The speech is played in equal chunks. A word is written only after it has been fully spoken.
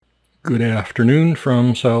Good afternoon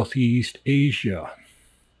from Southeast Asia.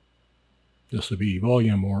 This will be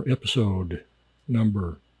volume or episode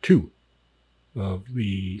number 2 of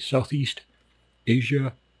the Southeast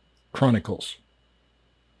Asia Chronicles.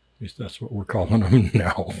 At least that's what we're calling them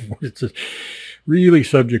now. It's really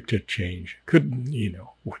subject to change. Could be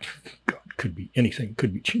anything.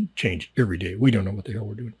 Could be changed every day. We don't know what the hell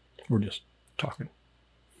we're doing. We're just talking.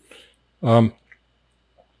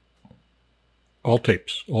 All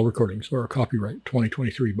tapes, all recordings are copyright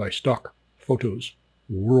 2023 by Stock Photos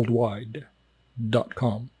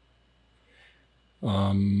Worldwide.com.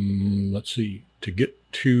 Let's see. To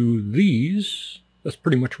get to these, that's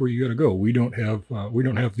pretty much where you got to go. We don't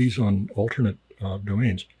have these on alternate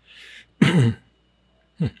domains.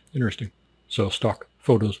 Interesting. So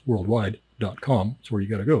stockphotosworldwide.com is where you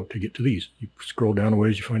got to go to get to these. You scroll down a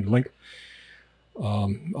ways, you find the link.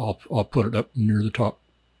 I'll put it up near the top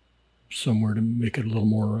somewhere to make it a little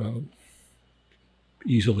more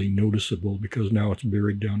easily noticeable, because now it's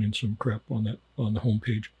buried down in some crap on the home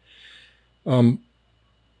page. Okay,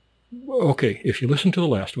 if you listened to the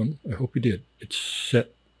last one, I hope you did. It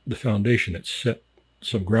set the foundation. It set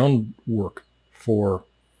some groundwork for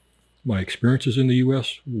my experiences in the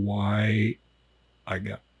U.S., why I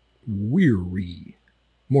got weary,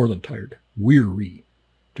 more than tired, weary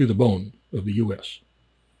to the bone of the U.S.,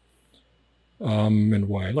 and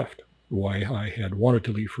why I left, why I had wanted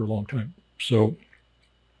to leave for a long time. So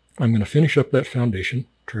I'm going to finish up that foundation,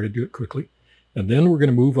 try to do it quickly, and then we're going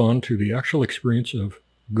to move on to the actual experience of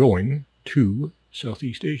going to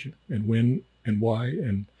Southeast Asia, and when and why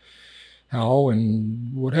and how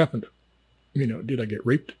and what happened. Did I get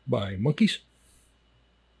raped by monkeys?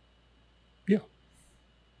 Yeah,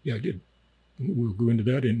 I did. We'll go into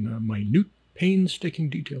that in minute, painstaking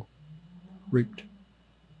detail. Raped.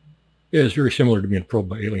 Yeah, it's very similar to being probed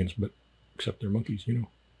by aliens, but except they're monkeys,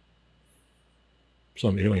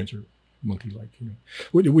 Some aliens are monkey-like,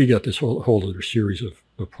 We got this whole other series of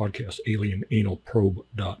podcasts,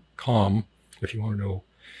 alienanalprobe.com. If you want to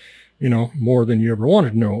know, more than you ever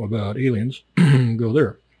wanted to know about aliens, go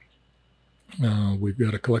there. We've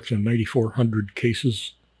got a collection of 9,400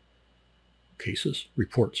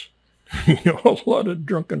 reports. A lot of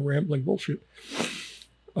drunken, rambling bullshit.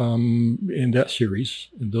 In that series,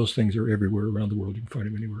 and those things are everywhere around the world. You can find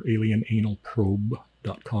them anywhere.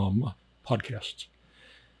 alienanalprobe.com podcasts.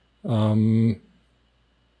 And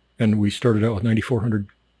we started out with 9,400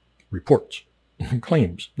 reports,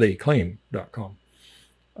 claims, theyclaim.com.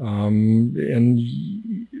 And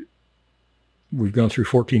we've gone through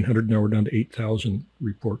 1,400, now we're down to 8,000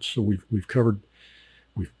 reports. So we've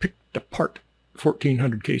picked apart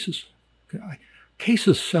 1,400 cases.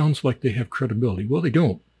 Cases sounds like they have credibility. Well, they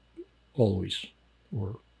don't always,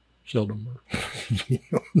 or seldom. A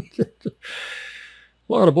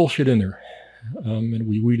lot of bullshit in there. And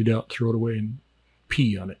we weed it out, throw it away, and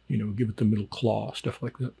pee on it, give it the middle claw, stuff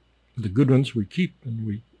like that. The good ones we keep, and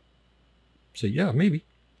we say, yeah, maybe.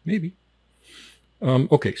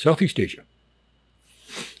 Okay, Southeast Asia.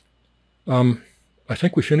 I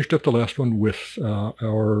think we finished up the last one with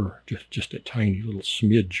our, just a tiny little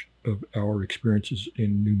smidge of our experiences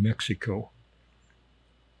in New Mexico.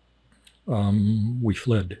 We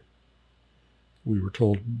fled. We were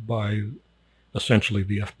told by essentially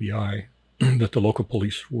the FBI that the local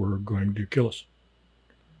police were going to kill us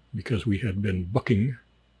because we had been bucking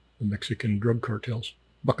the Mexican drug cartels,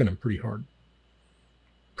 bucking them pretty hard,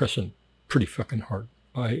 pressing pretty fucking hard.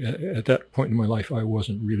 At that point in my life, I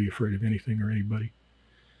wasn't really afraid of anything or anybody.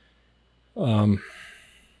 And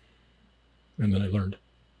then I learned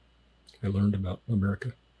about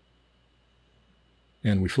America.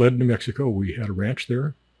 And we fled New Mexico. We had a ranch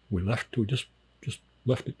there. We left. We just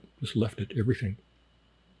left it. Just left it. Everything.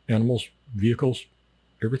 Animals, vehicles,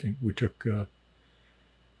 everything. We took, I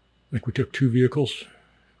think we took 2 vehicles,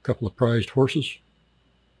 a couple of prized horses.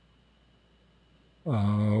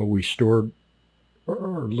 We stored a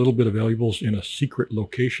little bit of valuables in a secret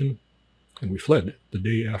location, and we fled the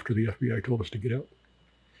day after the FBI told us to get out.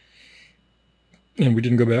 And we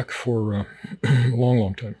didn't go back for a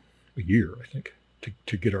long time, a year, I think,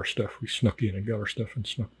 to get our stuff. We snuck in and got our stuff and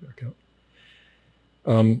snuck back out.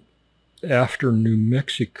 After New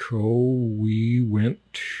Mexico, we went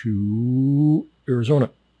to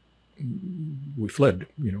Arizona. We fled,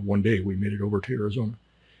 one day we made it over to Arizona.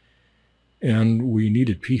 And we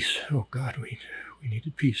needed peace. Oh God, we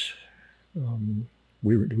needed peace. We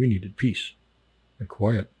needed peace and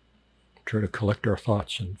quiet. Try to collect our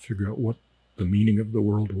thoughts and figure out what the meaning of the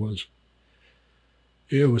world was.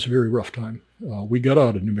 It was a very rough time. We got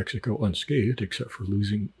out of New Mexico unscathed, except for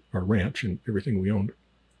losing our ranch and everything we owned.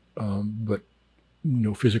 But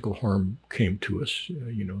no physical harm came to us.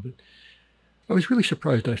 That I was really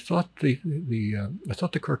surprised. I thought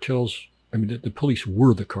the cartels. I mean, the police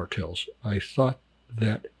were the cartels. I thought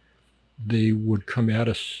that they would come at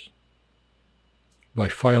us by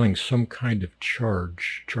filing some kind of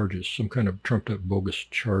charges, some kind of trumped up bogus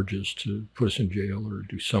charges to put us in jail or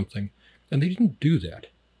do something. And they didn't do that.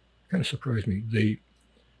 It kind of surprised me. They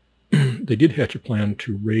they did hatch a plan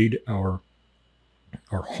to raid our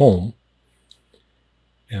home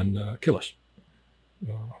and kill us.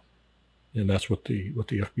 And that's what the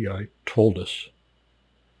FBI told us.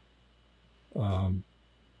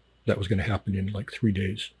 That was going to happen in like 3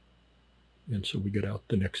 days. And so we got out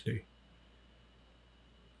the next day.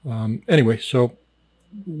 Anyway, so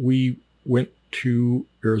we went to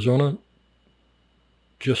Arizona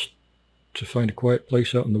just to find a quiet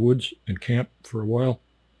place out in the woods and camp for a while.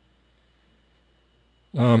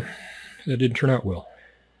 That didn't turn out well.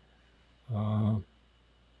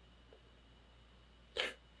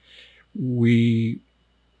 We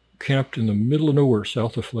camped in the middle of nowhere,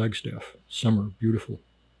 south of Flagstaff. Summer, beautiful,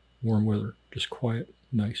 warm weather, just quiet,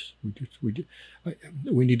 nice.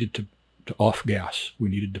 We needed to off gas. We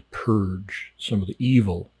needed to purge some of the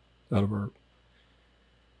evil out of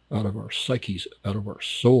our psyches, out of our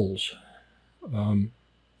souls. And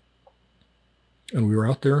we were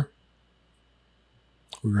out there.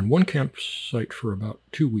 We were in one campsite for about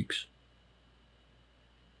 2 weeks.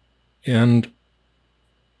 And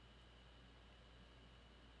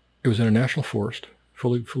it was in a national forest,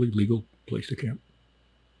 fully legal place to camp.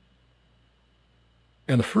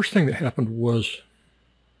 And the first thing that happened was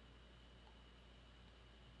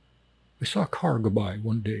I saw a car go by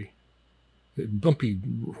one day. Bumpy,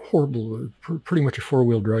 horrible, pretty much a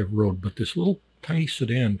four-wheel drive road, but this little tiny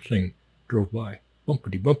sedan thing drove by.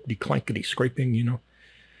 Bumpity, clankety, scraping,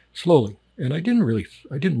 slowly. And I didn't really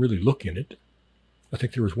look in it. I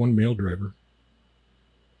think there was one male driver.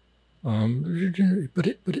 But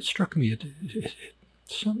it struck me.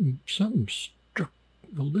 Something struck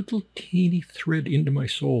a little teeny thread into my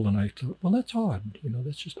soul, and I thought, well, that's odd.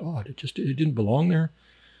 That's just odd. It didn't belong there.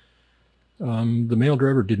 The male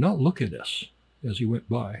driver did not look at us as he went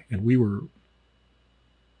by, and we were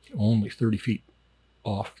only 30 feet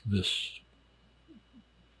off this,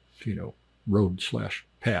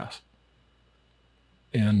 road/path.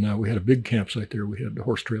 And we had a big campsite there. We had a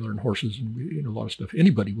horse trailer and horses and a lot of stuff.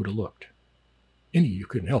 Anybody would have looked. You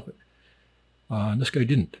couldn't help it. And this guy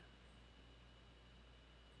didn't.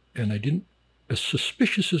 And I didn't, as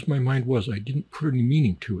suspicious as my mind was, I didn't put any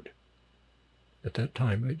meaning to it at that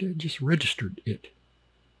time. I just registered it.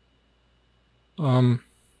 And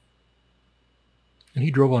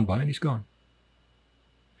he drove on by and he's gone.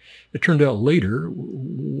 It turned out later,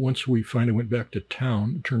 once we finally went back to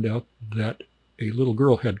town, it turned out that a little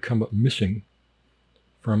girl had come up missing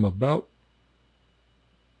from about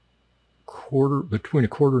between a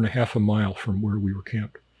quarter and a half a mile from where we were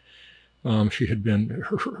camped. She had been,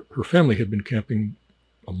 her family had been camping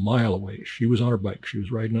a mile away. She was on her bike. She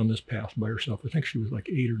was riding on this path by herself. I think she was like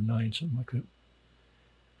 8 or 9, something like that.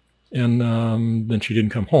 And then she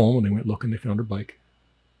didn't come home, and they went looking. They found her bike.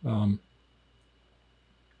 And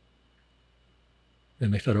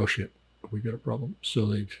they thought, oh shit, we got a problem. So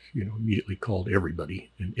they, immediately called everybody,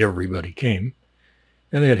 and everybody came.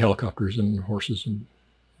 And they had helicopters and horses, and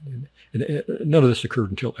none of this occurred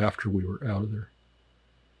until after we were out of there.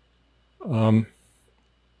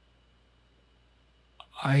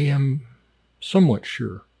 I am somewhat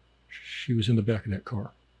sure she was in the back of that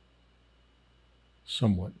car.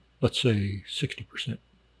 Somewhat. Let's say 60%. I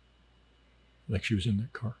think she was in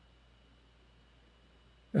that car.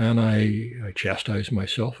 And I chastised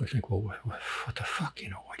myself. I think, well, what the fuck,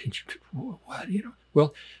 why didn't you, what,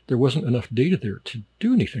 Well, there wasn't enough data there to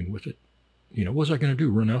do anything with it. What was I going to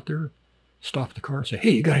do? Run out there, stop the car and say,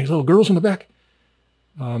 hey, you got any little girls in the back?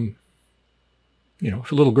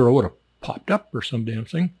 If a little girl would have popped up or some damn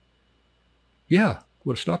thing, yeah,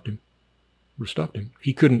 would have stopped him.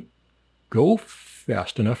 He couldn't go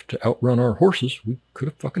fast enough to outrun our horses. We could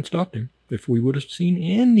have fucking stopped him if we would have seen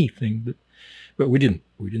anything. But we didn't.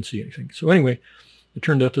 We didn't see anything. So anyway, it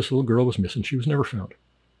turned out this little girl was missing. She was never found.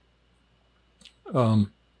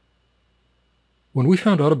 When we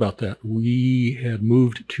found out about that, we had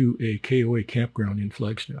moved to a KOA campground in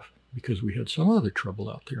Flagstaff because we had some other trouble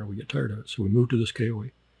out there. We got tired of it. So we moved to this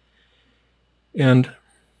KOA. And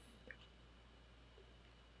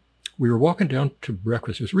we were walking down to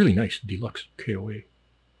breakfast. It was really nice, deluxe KOA.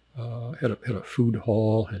 Had a food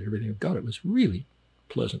hall, had everything. God, it was really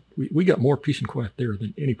pleasant. We got more peace and quiet there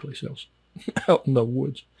than any place else out in the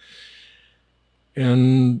woods.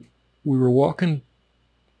 And we were walking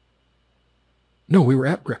No, we were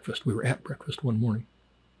at breakfast. We were at breakfast one morning,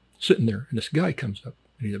 sitting there, and this guy comes up,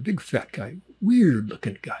 and he's a big fat guy,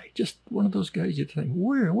 weird-looking guy, just one of those guys you'd think,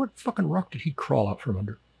 what fucking rock did he crawl out from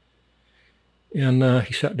under? And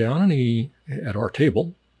he sat down at our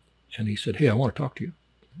table, and he said, hey, I want to talk to you.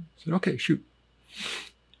 I said, okay, shoot.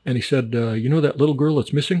 And he said, you know that little girl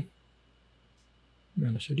that's missing?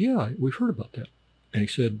 And I said, yeah, we've heard about that. And he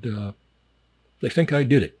said, they think I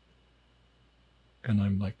did it. And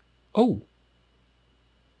I'm like, oh,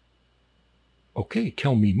 okay,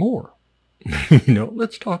 tell me more.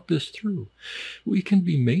 Let's talk this through. We can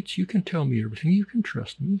be mates. You can tell me everything. You can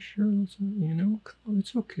trust me. Sure, come on,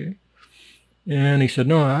 it's okay. And he said,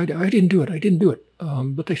 no, I didn't do it. I didn't do it.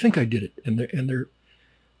 But they think I did it. And they're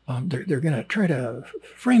going to try to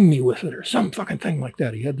frame me with it or some fucking thing like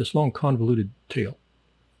that. He had this long convoluted tale.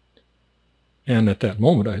 And at that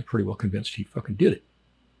moment, I was pretty well convinced he fucking did it.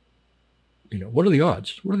 What are the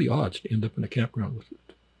odds? What are the odds to end up in a campground with it?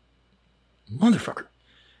 Motherfucker.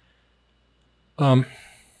 And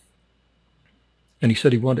he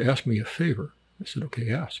said he wanted to ask me a favor. I said,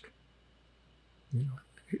 okay, ask.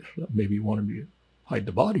 Maybe he wanted me to hide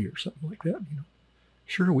the body or something like that.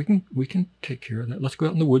 Sure, we can take care of that. Let's go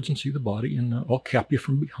out in the woods and see the body, and I'll cap you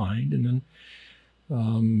from behind, and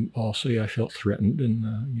then I'll say I felt threatened,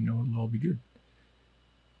 and it'll all be good.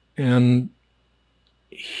 And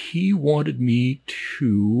he wanted me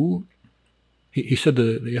to. He said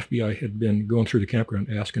the FBI had been going through the campground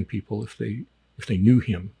asking people if they knew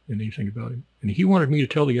him and anything about him, and he wanted me to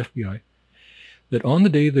tell the FBI that on the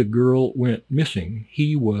day the girl went missing,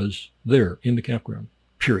 he was there in the campground.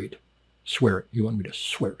 Period. Swear it. He wanted me to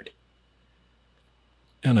swear it.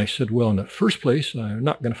 And I said, well, in the first place, I'm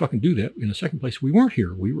not going to fucking do that. In the second place, we weren't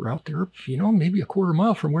here. We were out there, maybe a quarter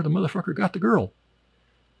mile from where the motherfucker got the girl.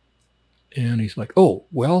 And he's like, oh,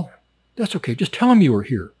 well, that's okay. Just tell him you were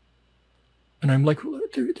here. And I'm like, well,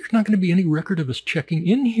 there's not going to be any record of us checking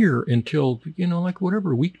in here until,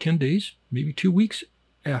 a week, 10 days, maybe 2 weeks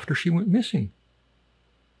after she went missing.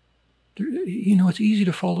 It's easy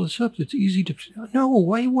to follow this up. It's easy to, no,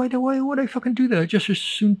 why would I fucking do that? I just as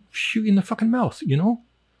soon shoot you in the fucking mouth,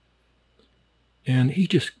 And he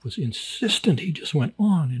just was insistent. He just went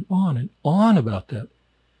on and on and on about that.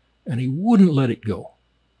 And he wouldn't let it go.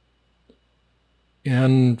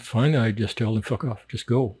 And finally, I just told him, fuck off. Just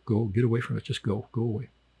go, get away from it. Just go away.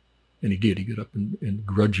 And he did. He got up and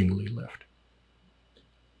grudgingly left.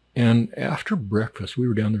 And after breakfast, we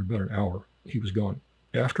were down there about an hour. He was gone.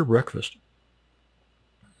 After breakfast,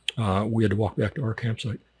 we had to walk back to our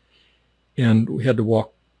campsite. And we had to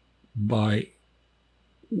walk by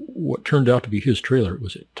what turned out to be his trailer. It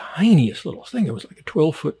was a tiniest little thing. It was like a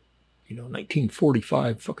 12-foot,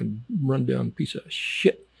 1945 fucking rundown piece of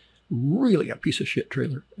shit. Really a piece of shit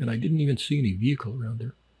trailer. And I didn't even see any vehicle around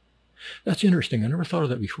there. That's interesting. I never thought of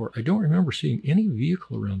that before. I don't remember seeing any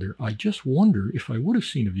vehicle around there. I just wonder if I would have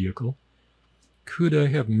seen a vehicle, could I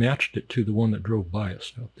have matched it to the one that drove by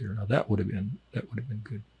us out there? Now that would have been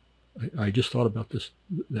good. I just thought about this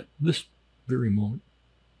very moment.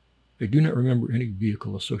 I do not remember any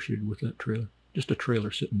vehicle associated with that trailer. Just a trailer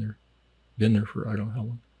sitting there. Been there for I don't know how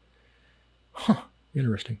long. Huh.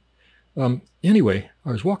 Interesting. Anyway,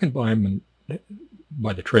 I was walking by him and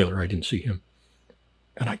by the trailer. I didn't see him.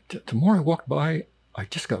 And the more I walked by, I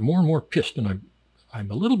just got more and more pissed, and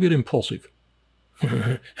I'm a little bit impulsive.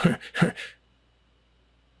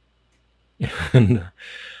 And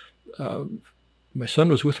my son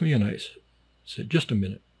was with me, and I said, just a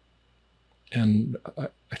minute. And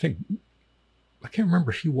I think, I can't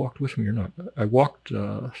remember if he walked with me or not. I walked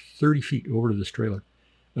 30 feet over to this trailer,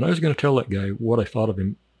 and I was going to tell that guy what I thought of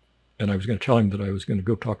him, and I was going to tell him that I was going to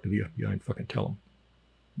go talk to the FBI and fucking tell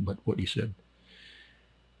him what he said.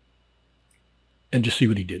 And just see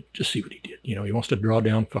what he did. He wants to draw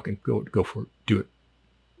down, fucking go for it. Do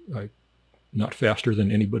it. Not faster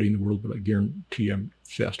than anybody in the world, but I guarantee I'm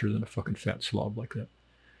faster than a fucking fat slob like that.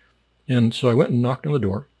 And so I went and knocked on the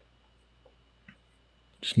door.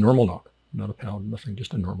 Just a normal knock. Not a pound, nothing,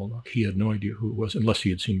 just a normal knock. He had no idea who it was, unless he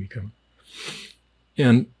had seen me coming.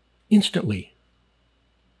 And instantly,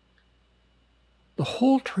 the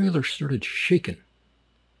whole trailer started shaking.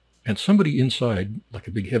 And somebody inside, like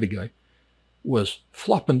a big heavy guy, was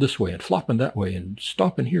flopping this way and flopping that way and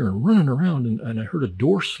stomping here and running around. And I heard a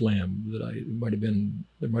door slam that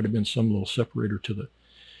there might have been some little separator to the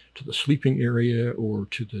sleeping area or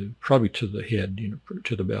probably to the head,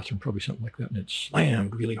 to the bathroom, probably something like that. And it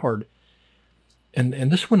slammed really hard.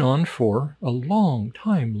 And this went on for a long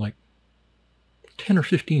time, like 10 or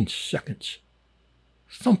 15 seconds.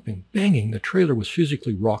 Thumping, banging. The trailer was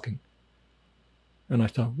physically rocking. And I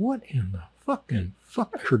thought, what in the I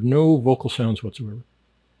heard no vocal sounds whatsoever.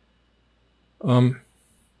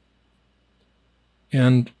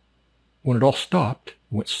 And when it all stopped, it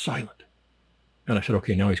went silent. And I said,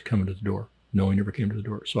 okay, now he's coming to the door. No, he never came to the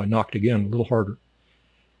door. So I knocked again, a little harder.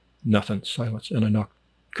 Nothing, silence. And I knocked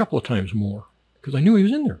a couple of times more because I knew he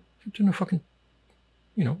was in there. It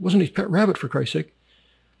wasn't his pet rabbit, for Christ's sake.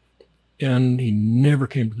 And he never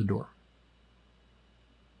came to the door.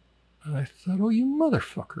 And I thought, oh, you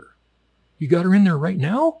motherfucker. You got her in there right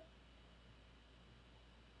now?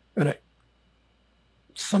 And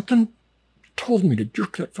something told me to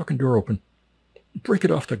jerk that fucking door open. Break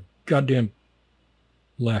it off the goddamn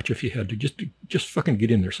latch if you had to. Just fucking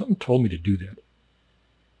get in there. Something told me to do that.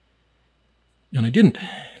 And I didn't,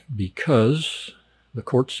 because the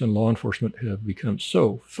courts and law enforcement have become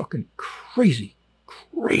so fucking crazy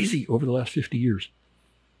over the last 50 years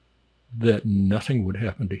that nothing would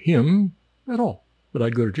happen to him at all. But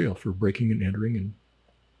I'd go to jail for breaking and entering and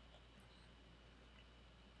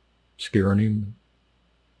scaring him,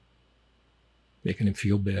 making him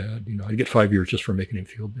feel bad. I'd get 5 years just for making him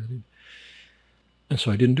feel bad. And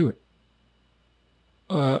so I didn't do it.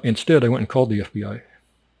 Instead, I went and called the FBI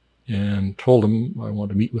and told them I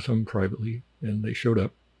wanted to meet with them privately. And they showed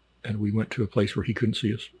up, and we went to a place where he couldn't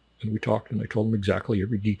see us. And we talked, and I told them exactly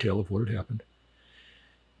every detail of what had happened.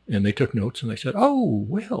 And they took notes, and they said, oh,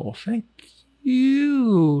 well, thank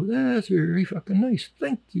you. That's very fucking nice.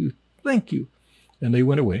 Thank you. And they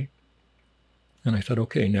went away. And I thought,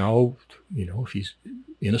 okay, now, if he's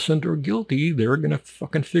innocent or guilty, they're going to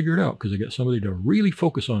fucking figure it out because they got somebody to really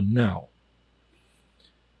focus on now.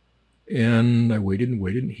 And I waited,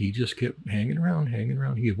 and he just kept hanging around.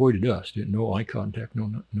 He avoided us, didn't know eye contact,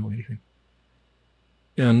 no anything.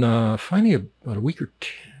 And finally, about a week,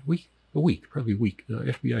 probably a week, the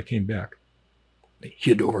FBI came back. They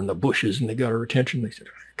hid over in the bushes, and they got our attention. They said,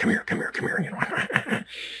 come here.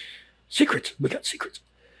 Secrets, we got secrets.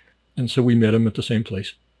 And so we met him at the same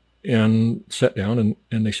place and sat down,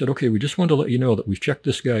 and they said, okay, we just wanted to let you know that we've checked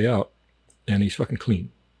this guy out, and he's fucking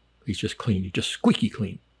clean. He's just clean. He's just squeaky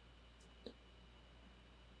clean.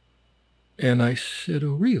 And I said,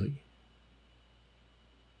 oh, really?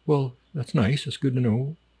 Well, that's nice. That's good to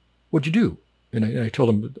know. What'd you do? And I told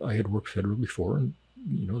them that I had worked federal before, and,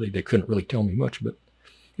 they couldn't really tell me much, but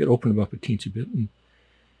it opened them up a teensy bit.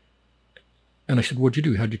 And I said, what'd you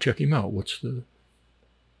do? How'd you check him out? What's the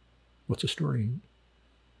story?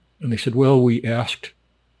 And they said, well, we asked,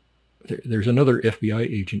 there's another FBI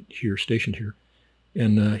agent here, stationed here,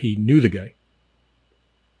 and he knew the guy.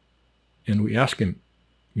 And we asked him,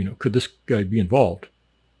 could this guy be involved?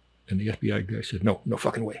 And the FBI guy said, no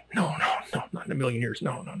fucking way. No, not in a million years.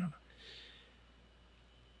 No.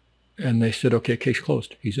 And they said, okay, case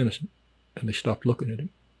closed. He's innocent. And they stopped looking at him.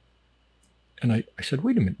 And I said,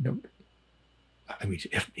 wait a minute. No. I mean,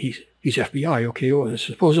 he's FBI, okay. Well,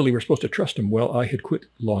 supposedly we're supposed to trust him. Well, I had quit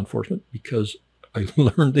law enforcement because I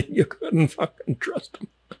learned that you couldn't fucking trust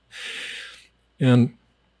him.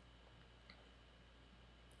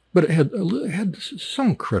 But it had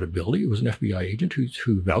some credibility. It was an FBI agent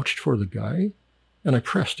who vouched for the guy. And I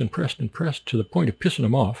pressed to the point of pissing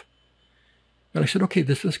him off. And I said, okay,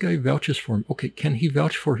 this guy vouches for him. Okay, can he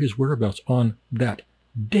vouch for his whereabouts on that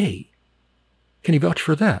day? Can he vouch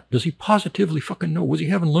for that? Does he positively fucking know? Was he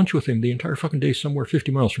having lunch with him the entire fucking day somewhere 50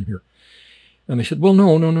 miles from here? And they said, well,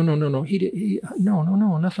 no. No,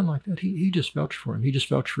 nothing like that. He just vouched for him. He just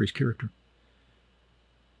vouched for his character.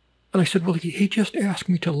 And I said, well, he just asked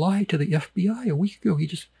me to lie to the FBI a week ago.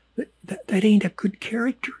 That ain't a good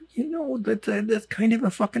character. That's kind of a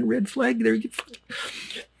fucking red flag there.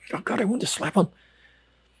 Oh, God, I wanted to slap him.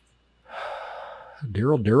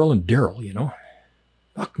 Daryl,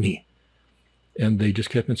 fuck me. And they just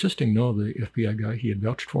kept insisting, no, the FBI guy, he had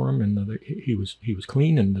vouched for him, and he was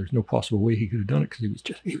clean, and there's no possible way he could have done it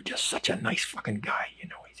because he was just such a nice fucking guy,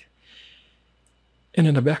 And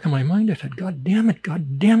in the back of my mind, I thought, God damn it,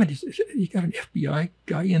 you got an FBI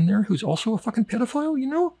guy in there who's also a fucking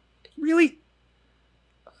pedophile, Really?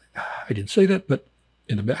 I didn't say that, but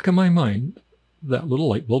in the back of my mind, that little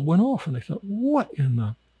light bulb went off, and I thought, what in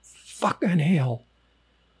the fucking hell?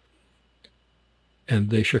 And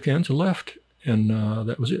they shook hands and left, and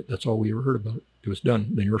that was it. That's all we ever heard about it. It was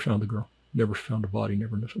done. They never found the girl. Never found a body.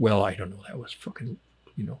 Well, I don't know. That was fucking,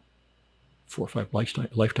 4 or 5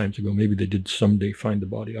 lifetimes ago. Maybe they did someday find the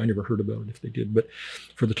body. I never heard about it if they did. But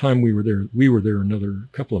for the time we were there another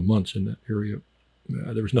couple of months in that area.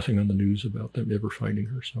 There was nothing on the news about them ever finding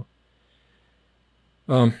her. So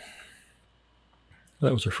that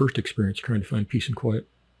was our first experience trying to find peace and quiet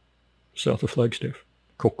south of Flagstaff,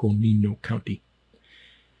 Coconino County.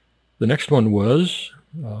 The next one was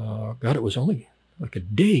God, it was only like a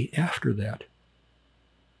day after that.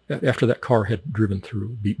 After that car had driven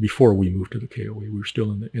through, before we moved to the KOA, we were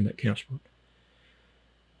still in that camp spot.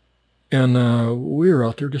 And we were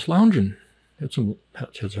out there just lounging. Had some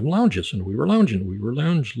lounges, and we were lounging. We were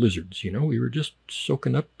lounge lizards, you know. We were just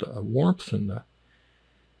soaking up the warmth and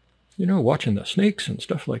watching the snakes and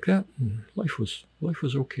stuff like that. And life was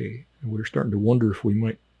okay. And we were starting to wonder if we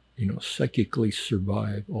might, psychically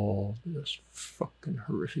survive all this fucking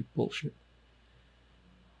horrific bullshit.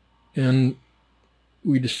 And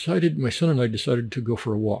my son and I decided to go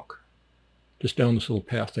for a walk, just down this little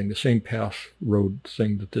path thing, the same path road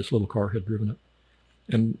thing that this little car had driven up.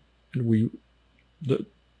 And we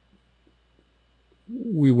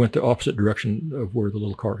went the opposite direction of where the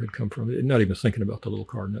little car had come from, not even thinking about the little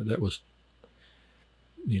car. No, that was,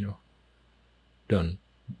 done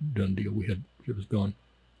deal. It was gone,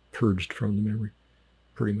 purged from the memory,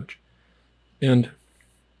 pretty much. And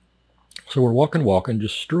so we're walking,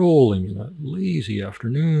 just strolling in a lazy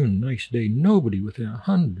afternoon, nice day, nobody within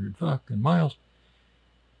 100 fucking miles.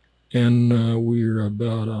 And we're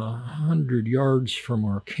about 100 yards from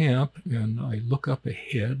our camp, and I look up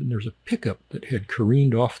ahead, and there's a pickup that had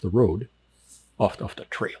careened off the road, off the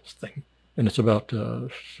trails thing. And it's about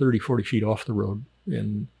 30, 40 feet off the road,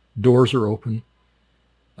 and doors are open.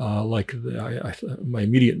 My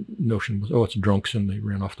immediate notion was, it's drunks, and they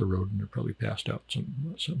ran off the road, and they're probably passed out,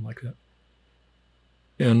 something like that.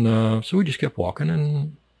 And so we just kept walking,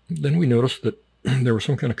 and then we noticed that there was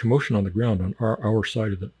some kind of commotion on the ground on our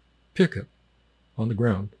side of the pickup, on the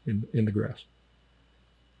ground in the grass.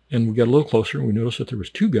 And we got a little closer, and we noticed that there was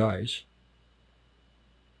two guys.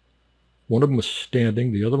 One of them was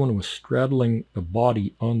standing, the other one was straddling a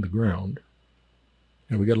body on the ground.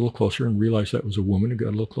 And we got a little closer and realized that was a woman, and got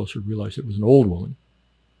a little closer and realized it was an old woman.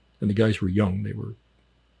 And the guys were young, they were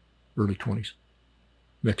early 20s,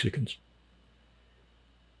 Mexicans.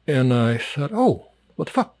 And I thought, what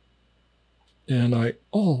the fuck? And I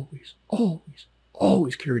always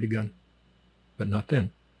carried a gun, but not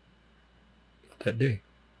then, not that day.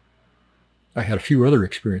 I had a few other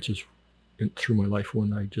experiences through my life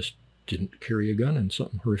when I just didn't carry a gun, and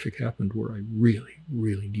something horrific happened where I really,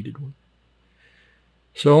 really needed one.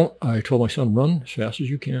 So I told my son, run as fast as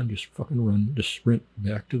you can, just fucking run, just sprint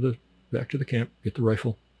back to the camp, get the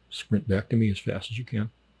rifle, sprint back to me as fast as you can.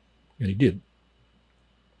 And he did.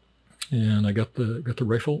 And I got the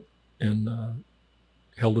rifle and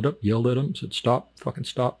held it up, yelled at him, said, stop, fucking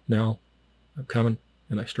stop now, I'm coming.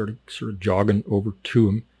 And I started sort of jogging over to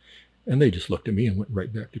him, and they just looked at me and went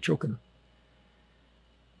right back to choking her.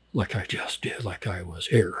 Like I just did, like I was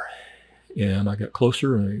air. And I got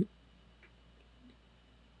closer, and I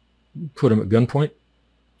put him at gunpoint,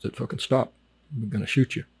 said, fucking stop, I'm going to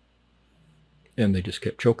shoot you. And they just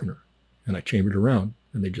kept choking her. And I chambered around,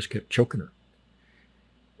 and they just kept choking her.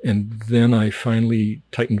 And then I finally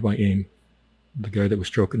tightened my aim. The guy that was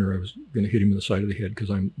choking her, I was going to hit him in the side of the head because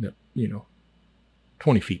I'm at,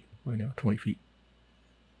 20 feet by now, 20 feet.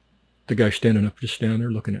 The guy standing up, just standing there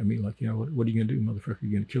looking at me like, what are you going to do, motherfucker?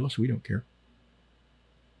 You going to kill us? We don't care.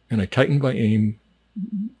 And I tightened my aim,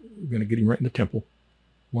 going to get him right in the temple,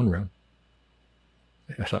 one round.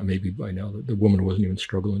 I thought maybe by now the woman wasn't even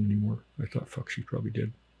struggling anymore. I thought, fuck, she's probably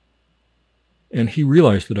dead. And he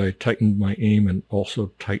realized that I tightened my aim and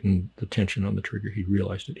also tightened the tension on the trigger. He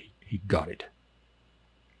realized it. He got it.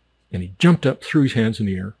 And he jumped up, threw his hands in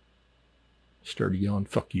the air, started yelling,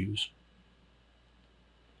 fuck yous.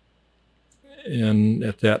 And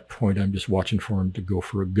at that point, I'm just watching for him to go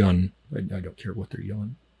for a gun. I don't care what they're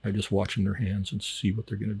yelling. I'm just watching their hands and see what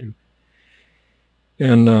they're going to do.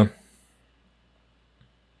 And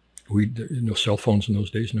no cell phones in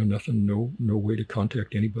those days, no nothing, no way to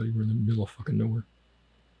contact anybody. We're in the middle of fucking nowhere.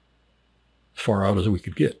 As far out as we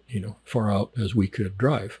could get, far out as we could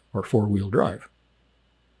drive, our four-wheel drive.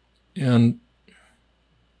 And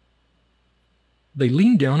they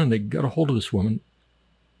leaned down and they got a hold of this woman,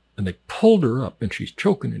 and they pulled her up, and she's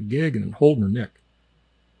choking and gagging and holding her neck.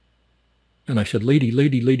 And I said, lady,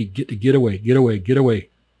 get away.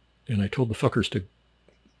 And I told the fuckers to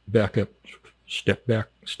back up, step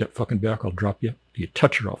fucking back, I'll drop you. You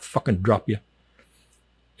touch her, I'll fucking drop you.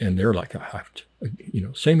 And they're like, I have to,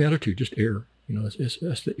 same attitude, just air. That's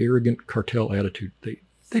the arrogant cartel attitude.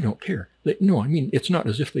 They don't care. It's not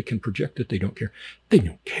as if they can project that they don't care. They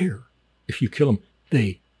don't care. If you kill them,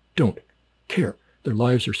 they don't care. Their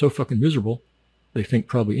lives are so fucking miserable, they think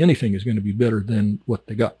probably anything is going to be better than what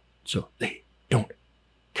they got. So they don't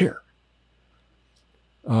care.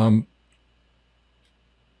 And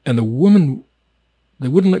the woman, they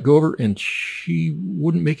wouldn't let go of her, and she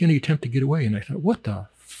wouldn't make any attempt to get away. And I thought, what the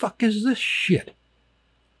fuck is this shit?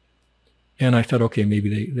 And I thought, okay,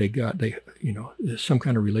 maybe there's some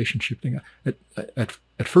kind of relationship thing.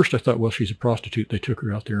 At first I thought, well, she's a prostitute. They took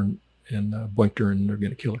her out there and boinked her and they're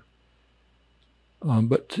going to kill her.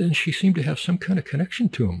 But then she seemed to have some kind of connection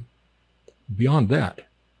to him. Beyond that,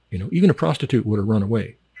 even a prostitute would have run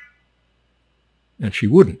away. And she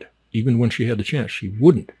wouldn't. Even when she had the chance, she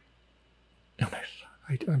wouldn't. And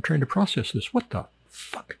I'm trying to process this. What the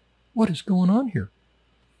fuck? What is going on here?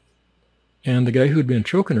 And the guy who had been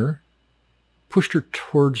choking her pushed her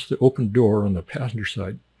towards the open door on the passenger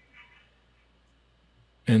side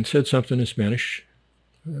and said something in Spanish,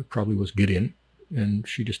 probably was get in, and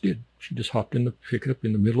she just did. She just hopped in the pickup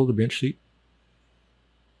in the middle of the bench seat,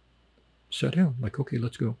 sat down, like, okay,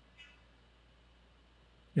 let's go.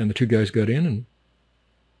 And the two guys got in and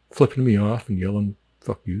flipping me off and yelling,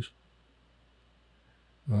 fuck yous.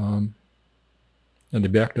 And they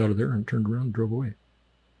backed out of there and turned around and drove away.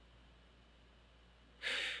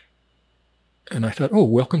 And I thought, oh,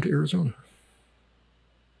 welcome to Arizona.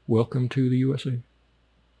 Welcome to the USA.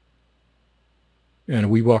 And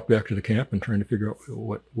we walked back to the camp and trying to figure out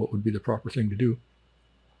what would be the proper thing to do.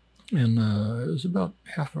 And it was about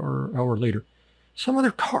half hour later, some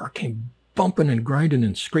other car came bumping and grinding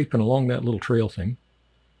and scraping along that little trail thing.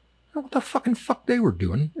 I don't know what the fucking fuck they were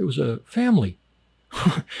doing. It was a family.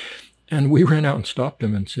 And we ran out and stopped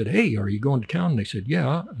them and said, hey, are you going to town? And they said,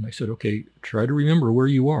 yeah. And I said, okay, try to remember where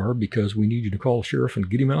you are because we need you to call the sheriff and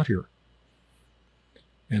get him out here.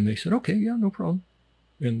 And they said, okay, yeah, no problem.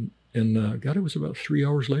 And God, it was about 3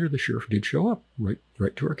 hours later, the sheriff did show up right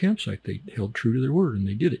to our campsite. They held true to their word and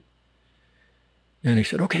they did it. And he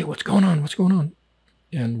said, okay, what's going on? What's going on?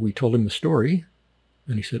 And we told him the story.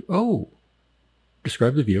 And he said, oh,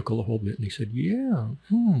 describe the vehicle a whole bit. And he said, yeah,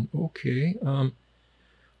 okay.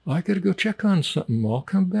 I got to go check on something. I'll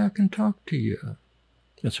come back and talk to you.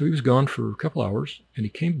 And so he was gone for a couple hours, and he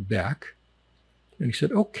came back, and he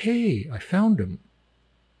said, okay, I found him.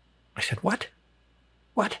 I said, what?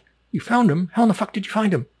 What? You found him? How in the fuck did you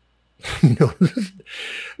find him?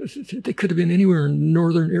 They could have been anywhere in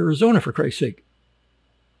northern Arizona, for Christ's sake.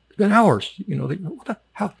 It's been hours. What the,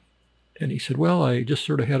 how? And he said, well, I just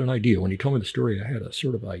sort of had an idea. When he told me the story, I had a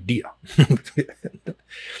sort of idea.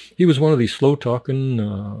 He was one of these slow-talking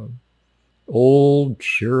old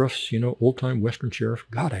sheriffs, old-time Western sheriff.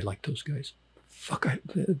 God, I like those guys. Fuck,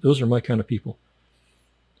 those are my kind of people.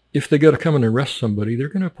 If they got to come and arrest somebody, they're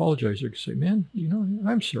going to apologize. They're going to say, man,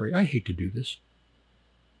 I'm sorry. I hate to do this.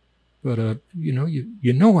 But, I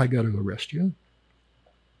got to arrest you.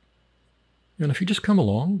 And if you just come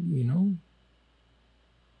along,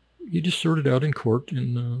 you just sort it out in court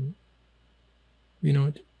and,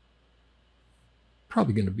 it's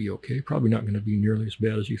probably going to be okay. Probably not going to be nearly as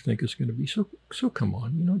bad as you think it's going to be. So come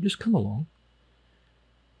on, just come along.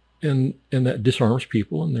 And that disarms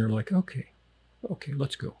people and they're like, okay,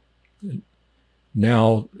 let's go. And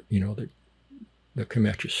now, they'll come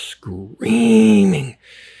at you screaming,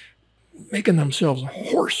 making themselves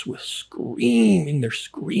hoarse with screaming. They're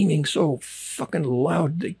screaming so fucking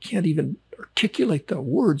loud they can't even articulate the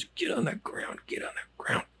words. Get on the ground,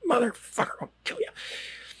 motherfucker, I'll kill you.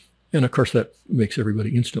 And of course that makes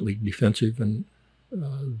everybody instantly defensive, and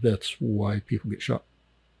that's why people get shot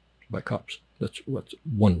by cops. That's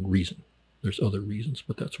one reason. There's other reasons,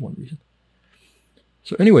 but that's one reason.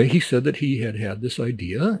 So anyway, he said that he had this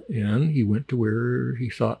idea, and he went to where he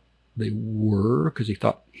thought they were because he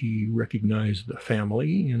thought he recognized the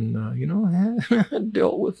family and, had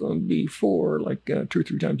dealt with them before, like 2 or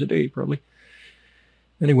 3 times a day probably.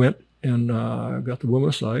 And he went and got the woman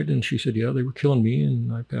aside, and she said, yeah, they were killing me,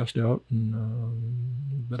 and I passed out, and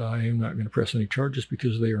but I am not going to press any charges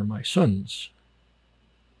because they are my sons.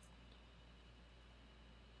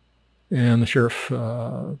 And the sheriff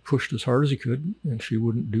pushed as hard as he could, and she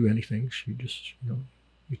wouldn't do anything. She just,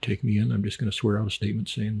 you take me in, I'm just going to swear out a statement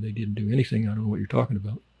saying they didn't do anything. I don't know what you're talking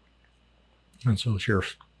about. And so the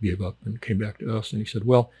sheriff gave up and came back to us, and he said,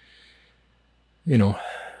 well,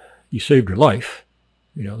 you saved her life.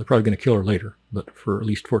 They're probably going to kill her later, but at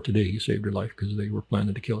least for today, you saved her life because they were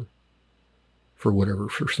planning to kill her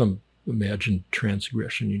for some imagined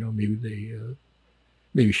transgression.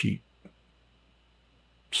 Maybe she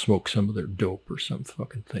smoked some of their dope or some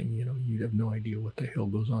fucking thing. You'd have no idea what the hell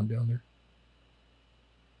goes on down there.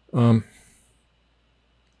 And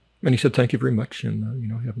he said, thank you very much, and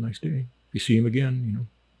have a nice day. If you see him again,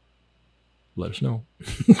 let us know.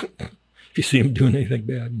 If you see him doing anything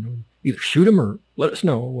bad, either shoot him or let us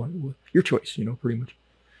know. Your choice, pretty much.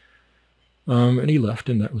 And he left,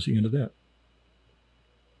 and that was the end of that.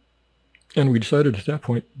 And we decided at that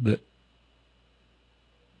point that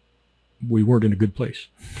we weren't in a good place.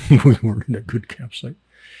 We weren't in a good campsite.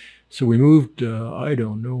 So we moved, I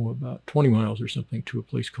don't know, about 20 miles or something to a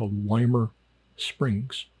place called Weimer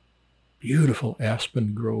Springs. Beautiful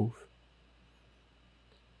aspen grove.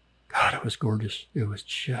 God, it was gorgeous. It was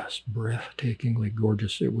just breathtakingly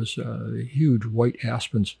gorgeous. It was huge white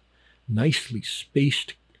aspens, nicely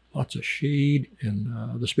spaced, lots of shade,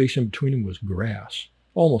 and the space in between them was grass,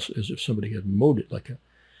 almost as if somebody had mowed it like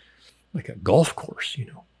a golf course, you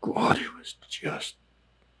know. God, it was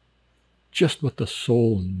just what the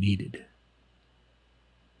soul needed.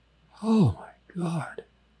 Oh my God.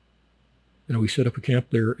 You know, we set up a camp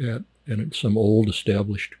there at some old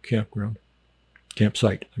established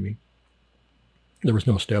campsite. I mean, there was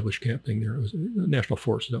no established camping there. It was a national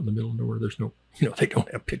forest out in the middle of nowhere. There's no, you know, they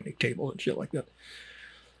don't have picnic table and shit like that.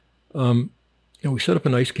 And we set up a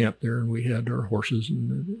nice camp there, and we had our horses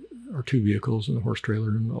and our 2 vehicles and the horse trailer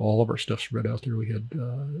and all of our stuff spread out there. We had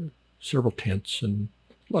several tents and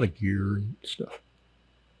a lot of gear and stuff.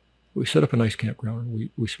 We set up a nice campground, and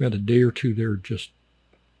we spent a day or 2 there just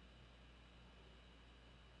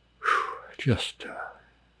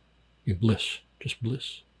in bliss, just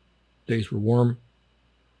bliss. Days were warm.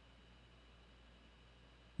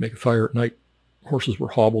 Make a fire at night. Horses were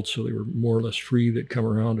hobbled, so they were more or less free. They'd come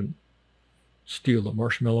around and steal the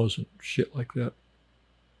marshmallows and shit like that.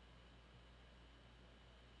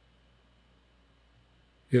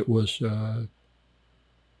 It was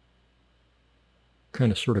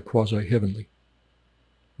kind of sort of quasi-heavenly.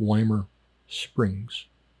 Weimer Springs.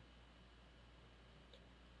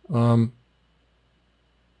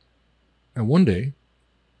 And one day,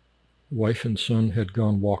 wife and son had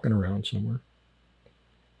gone walking around somewhere,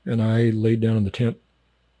 and I laid down in the tent,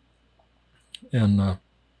 and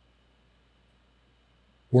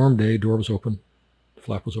warm day, door was open, the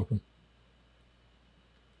flap was open,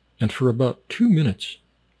 and for about 2 minutes,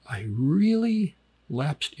 I really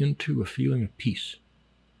lapsed into a feeling of peace.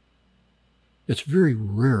 It's very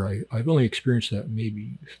rare. I've only experienced that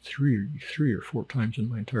maybe three or 4 times in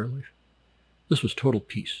my entire life. This was total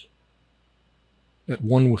peace. At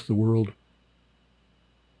one with the world.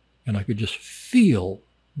 And I could just feel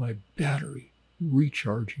my battery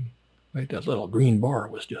recharging. Right? That little green bar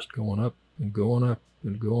was just going up and going up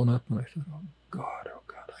and going up. And I thought, oh God,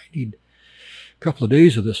 I need a couple of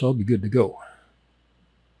days of this. I'll be good to go.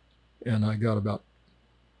 And I got about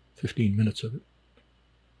 15 minutes of it.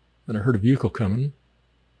 And I heard a vehicle coming.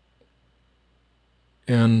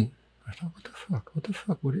 And I thought, what the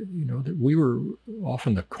fuck? We were off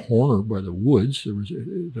in the corner by the woods. There was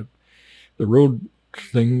the road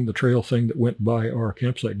thing, the trail thing that went by our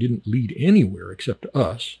campsite didn't lead anywhere except to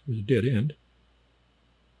us. It was a dead end.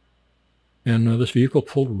 And this vehicle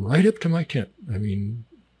pulled right up to my tent. I mean,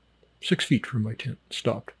 6 feet from my tent,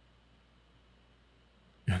 stopped.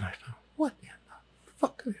 And I thought, what in the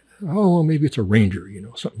fuck? Oh, well, maybe it's a Ranger,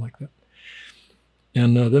 something like that.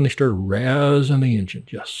 And then they started razzing the engine,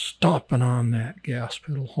 just stomping on that gas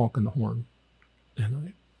pedal, honking the horn. And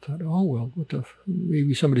I thought, oh, well,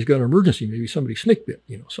 maybe somebody's got an emergency. Maybe somebody snake bit,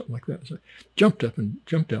 something like that. So I jumped up and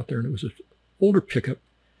jumped out there, and it was an older pickup,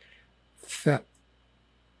 fat,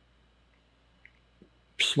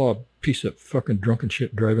 slob piece of fucking drunken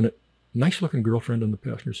shit driving it. Nice-looking girlfriend in the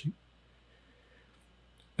passenger seat.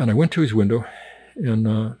 And I went to his window, and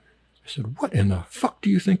I said, what in the fuck do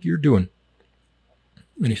you think you're doing?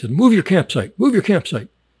 And he said, move your campsite, move your campsite.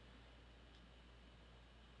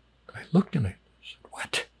 I looked and I said,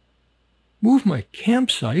 what? Move my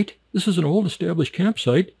campsite? This is an old established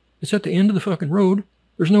campsite. It's at the end of the fucking road.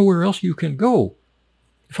 There's nowhere else you can go.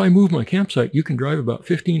 If I move my campsite, you can drive about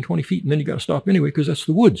 15, 20 feet, and then you got to stop anyway because that's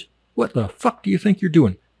the woods. What the fuck do you think you're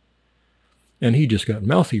doing? And he just got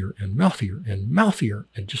mouthier and mouthier and mouthier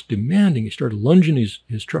and just demanding. He started lunging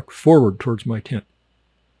his truck forward towards my tent.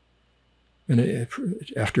 And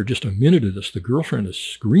after just a minute of this, the girlfriend is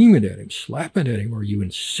screaming at him, slapping at him. Are you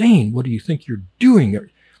insane? What do you think you're doing?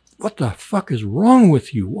 What the fuck is wrong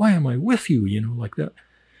with you? Why am I with you? Like that.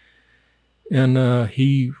 And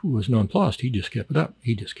he was nonplussed. He just kept it up.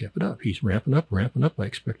 He just kept it up. He's ramping up. I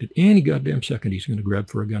expected any goddamn second he's going to grab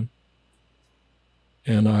for a gun.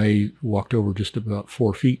 And I walked over just about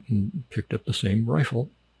 4 feet and picked up the same rifle,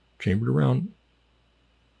 chambered around,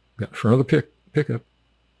 got in front of the pickup.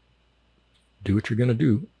 Do what you're going to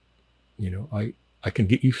do. I can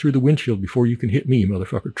get you through the windshield before you can hit me,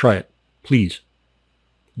 motherfucker. Try it, please.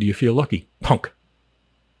 Do you feel lucky, punk?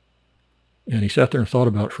 And he sat there and thought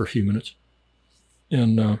about it for a few minutes.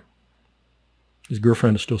 And his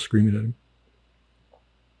girlfriend is still screaming at him.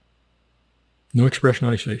 No expression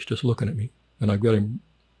on his face, just looking at me. And I've got him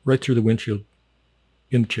right through the windshield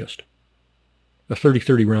in the chest. A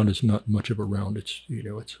 30-30 round is not much of a round. It's, you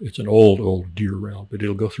know, it's an old deer round, but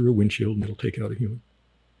it'll go through a windshield and it'll take out a human.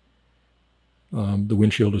 The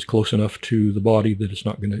windshield is close enough to the body that it's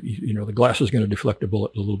not going to, you know, the glass is going to deflect a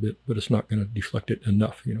bullet a little bit, but it's not going to deflect it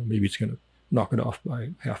enough. You know, maybe it's going to knock it off by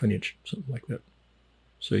half an inch, something like that.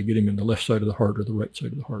 So you get him in the left side of the heart or the right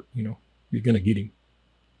side of the heart, you know, you're going to get him.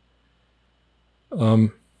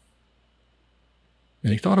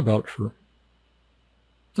 And he thought about it for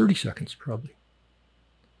 30 seconds, probably.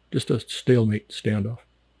 Just a stalemate standoff.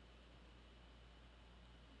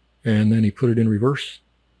 And then he put it in reverse,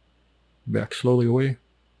 backed slowly away,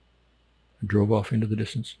 and drove off into the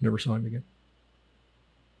distance. Never saw him again.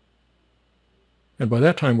 And by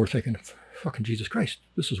that time, we're thinking, fucking Jesus Christ,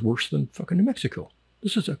 this is worse than fucking New Mexico.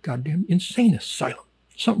 This is a goddamn insane asylum.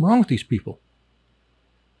 Something wrong with these people.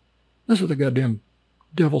 This is the goddamn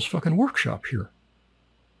devil's fucking workshop here.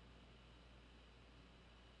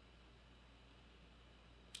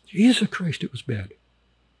 Jesus Christ, it was bad.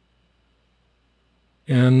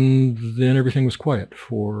 And then everything was quiet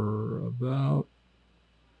for about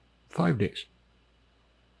 5 days.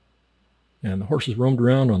 And the horses roamed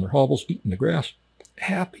around on their hobbles, eating the grass,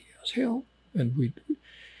 happy as hell. And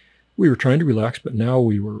we were trying to relax, but now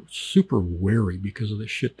we were super wary because of the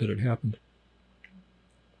shit that had happened.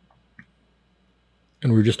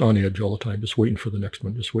 And we were just on edge all the time, just waiting for the next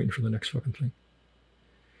one, just waiting for the next fucking thing.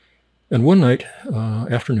 And one night,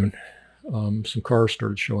 afternoon, some cars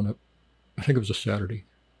started showing up. I think it was a Saturday.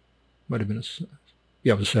 Might have been it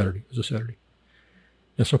was a Saturday. It was a Saturday.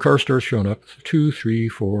 And some cars started showing up, 2, 3,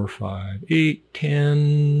 4, 5, 8,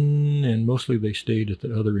 10, and mostly they stayed at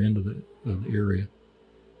the other end of the area.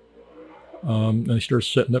 And they started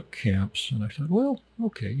setting up camps, and I thought, well,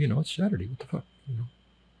 okay, you know, it's Saturday, what the fuck, you know.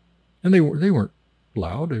 And they weren't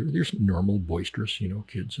loud. They're just normal, boisterous, you know,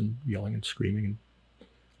 kids and yelling and screaming and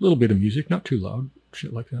a little bit of music, not too loud,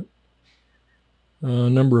 shit like that. A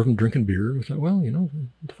number of them drinking beer. We thought, well, you know,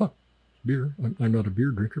 what the fuck, beer. I'm not a beer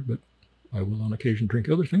drinker, but I will on occasion drink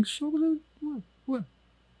other things. So what?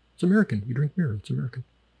 It's American. You drink beer. It's American.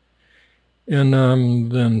 And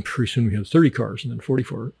then pretty soon we had 30 cars, and then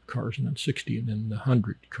 44 cars, and then 60, and then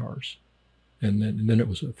 100 cars. And then it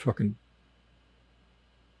was a fucking...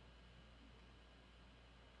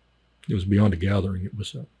 It was beyond a gathering. It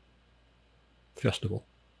was a festival.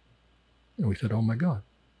 And we thought, oh my God,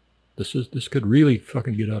 this could really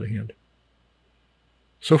fucking get out of hand.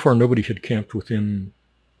 So far, nobody had camped within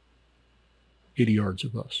 80 yards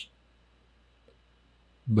of us.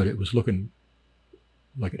 But it was looking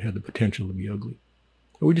like it had the potential to be ugly.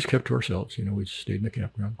 But we just kept to ourselves. You know, we just stayed in the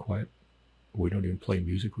campground, quiet. We don't even play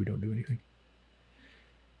music. We don't do anything.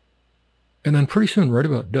 And then pretty soon, right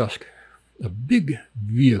about dusk, a big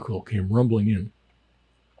vehicle came rumbling in,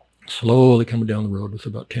 slowly coming down the road with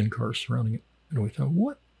about 10 cars surrounding it. And we thought,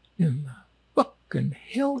 what in the fucking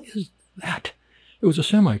hell is that? It was a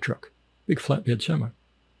semi-truck, big flatbed semi.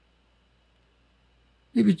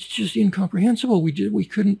 It was just incomprehensible. We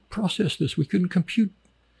couldn't process this. We couldn't compute.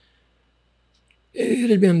 It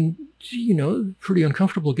had been, you know, pretty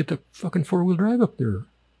uncomfortable to get the fucking four-wheel drive up there.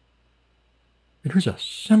 And here's a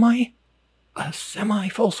semi,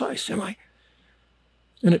 full-size semi.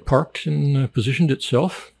 And it parked and positioned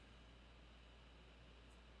itself.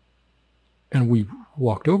 And we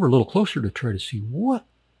walked over a little closer to try to see what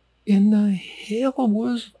in the hell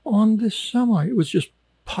was on this semi. It was just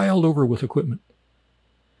piled over with equipment.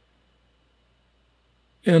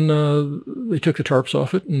 And they took the tarps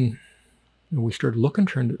off it, and we started looking,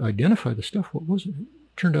 trying to identify the stuff. What was it? It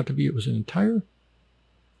turned out to be, it was an entire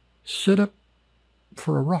setup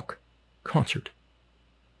for a rock concert.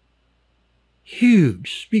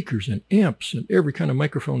 Huge speakers and amps and every kind of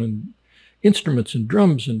microphone and instruments and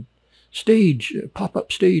drums and stage,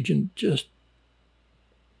 pop-up stage, and just...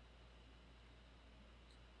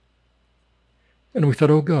 And we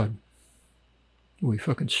thought, oh God, we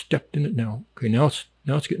fucking stepped in it now. Okay, now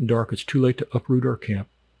it's getting dark. It's too late to uproot our camp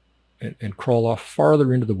and crawl off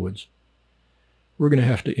farther into the woods. We're going to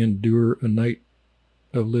have to endure a night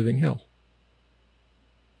of living hell.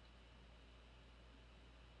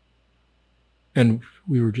 And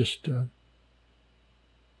we were just,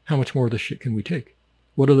 how much more of this shit can we take?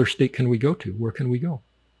 What other state can we go to? Where can we go?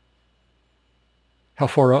 How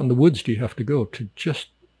far out in the woods do you have to go to just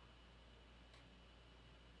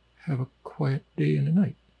have a quiet day and a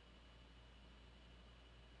night?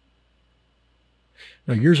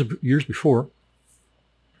 Now, years before,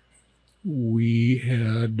 we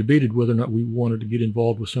had debated whether or not we wanted to get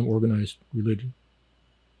involved with some organized religion.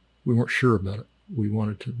 We weren't sure about it. We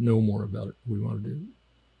wanted to know more about it. We wanted to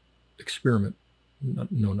experiment.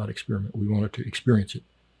 Not experiment. We wanted to experience it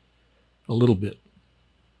a little bit,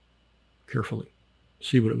 carefully,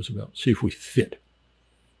 see what it was about, see if we fit.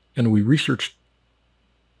 And we researched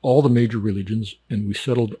all the major religions, and we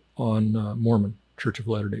settled on Mormon, Church of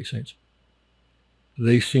Latter-day Saints.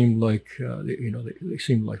 They seemed like, they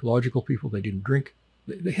seemed like logical people. They didn't drink.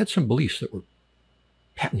 They had some beliefs that were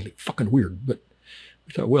patently fucking weird, but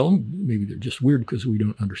we thought, well, maybe they're just weird because we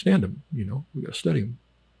don't understand them. We got to study them.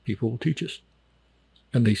 People will teach us.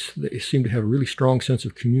 And they seem to have a really strong sense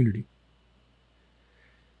of community.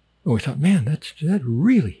 And we thought, man, that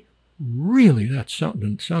really that's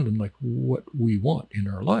sounding like what we want in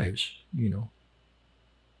our lives.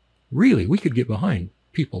 Really, we could get behind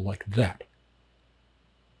people like that.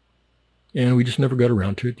 And we just never got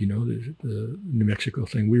around to it. The New Mexico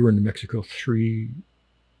thing. We were in New Mexico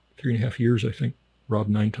 3.5 years, I think. Robbed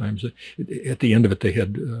 9 times. At the end of it, they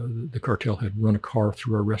had the cartel had run a car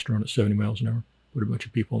through our restaurant at 70 miles an hour, put a bunch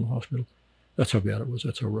of people in the hospital. That's how bad it was.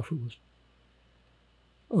 That's how rough it was.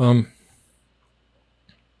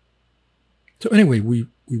 So anyway, we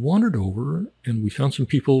wandered over and we found some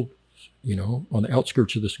people, on the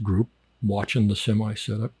outskirts of this group watching the semi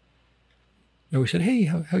setup. And we said, hey,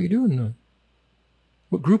 how you doing?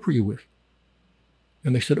 What group are you with?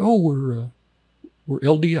 And they said, oh, we're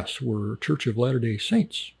LDS. We're Church of Latter-day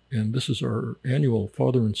Saints. And this is our annual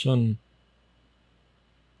father and son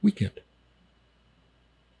weekend.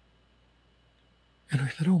 And I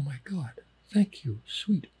thought, oh my God, thank you,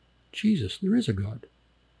 sweet Jesus, there is a God.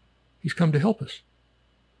 He's come to help us.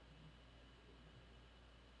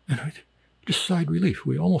 And I just sighed relief.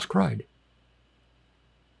 We almost cried.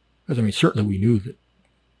 Because, certainly we knew that,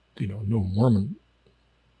 no Mormon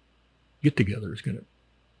get-together is going to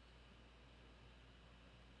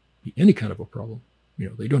be any kind of a problem.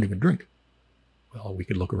 They don't even drink. Well, we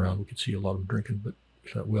could look around. We could see a lot of them drinking, but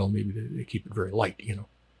we thought, well, maybe they keep it very light,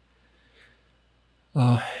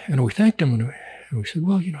 And we thanked them, and we said,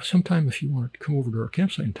 well, sometime if you want to come over to our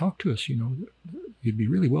campsite and talk to us, you'd be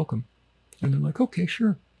really welcome. And they're like, okay,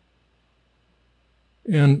 sure.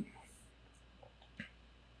 And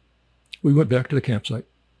we went back to the campsite.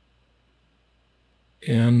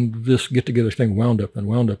 And this get-together thing wound up and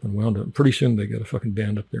wound up and wound up. And pretty soon they got a fucking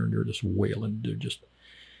band up there, and they're just wailing.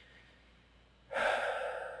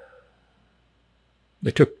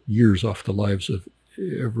 They took years off the lives of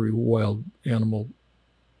every wild animal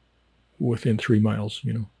within 3 miles,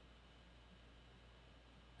 They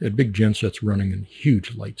had big gensets running and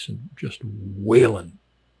huge lights and just wailing.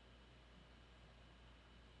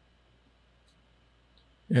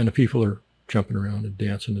 And the people are jumping around and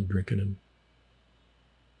dancing and drinking. And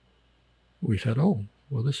we thought, oh,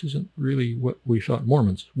 well, this isn't really what we thought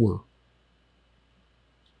Mormons were.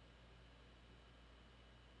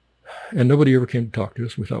 And nobody ever came to talk to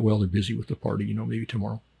us. We thought, well, they're busy with the party, maybe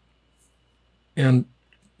tomorrow. And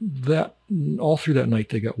that all through that night,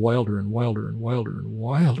 they got wilder and wilder and wilder and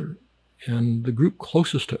wilder. And the group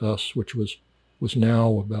closest to us, which was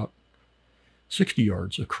now about 60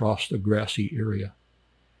 yards across the grassy area,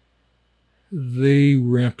 they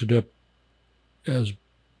ramped it up as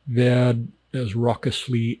bad, as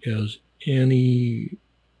raucously as any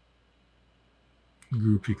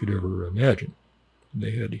group you could ever imagine.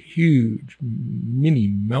 They had huge, mini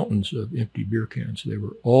mountains of empty beer cans. They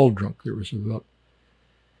were all drunk. There was about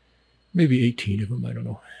maybe 18 of them, I don't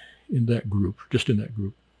know, in that group, just in that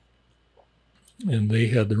group. And they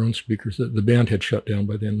had their own speakers. The band had shut down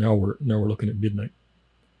by then. Now we're looking at midnight.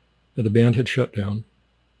 Now, the band had shut down,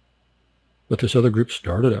 but this other group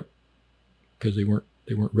started up because they weren't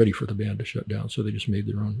ready for the band to shut down, so they just made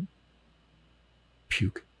their own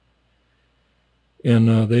puke.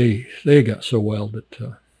 And they got so wild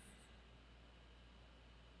that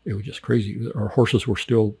it was just crazy. Our horses were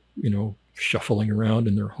still, shuffling around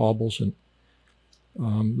in their hobbles, and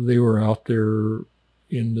they were out there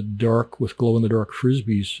in the dark with glow-in-the-dark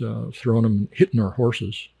frisbees, throwing them and hitting our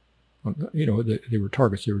horses. They were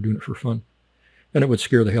targets. They were doing it for fun. And it would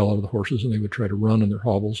scare the hell out of the horses, and they would try to run in their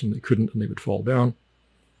hobbles, and they couldn't, and they would fall down.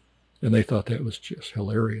 And they thought that was just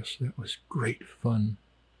hilarious. That was great fun.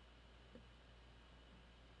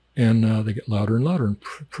 And they get louder and louder, and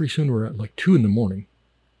pretty soon we're at like 2 a.m.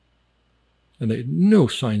 And they had no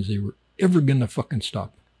signs they were ever going to fucking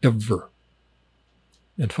stop, ever.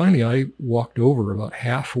 And finally I walked over about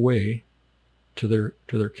halfway to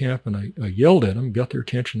their camp, and I yelled at them, got their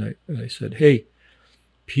attention. I said, hey,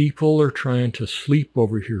 people are trying to sleep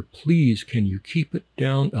over here. Please, can you keep it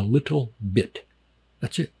down a little bit?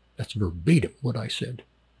 That's it. That's verbatim what I said.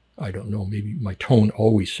 I don't know, maybe my tone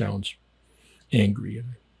always sounds angry, and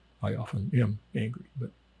I often am angry,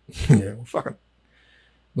 but fuck them.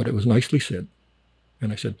 But it was nicely said.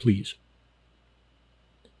 And I said, please.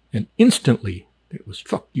 And instantly it was,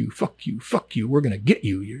 fuck you, fuck you, fuck you. We're going to get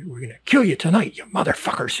you. We're going to kill you tonight, you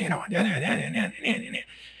motherfuckers, you know.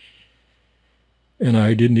 And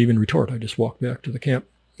I didn't even retort. I just walked back to the camp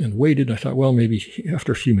and waited. I thought, well, maybe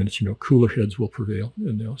after a few minutes, you know, cooler heads will prevail,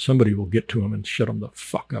 and you know, somebody will get to them and shut them the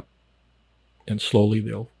fuck up. And slowly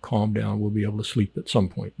they'll calm down. We'll be able to sleep at some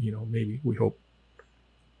point, you know, maybe, we hope.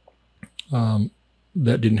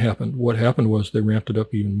 That didn't happen. What happened was they ramped it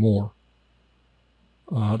up even more.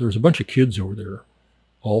 There was a bunch of kids over there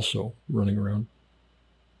also running around.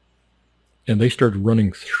 And they started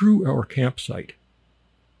running through our campsite.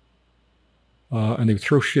 And they would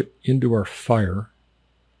throw shit into our fire.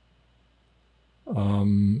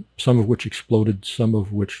 Some of which exploded, some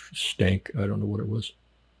of which stank. I don't know what it was.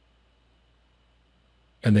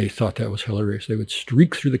 And they thought that was hilarious. They would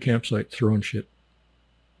streak through the campsite throwing shit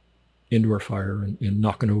into our fire and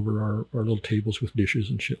knocking over our little tables with dishes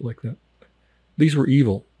and shit like that. These were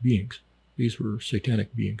evil beings. These were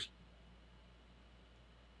satanic beings.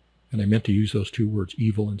 And I meant to use those two words,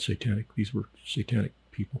 evil and satanic. These were satanic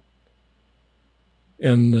people.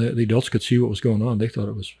 And the adults could see what was going on. They thought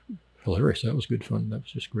it was hilarious. That was good fun. That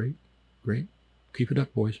was just great. Great. Keep it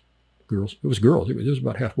up, boys. Girls. It was girls. It was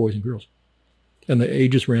about half boys and girls. And the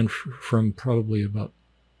ages ran from probably about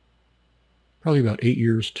 8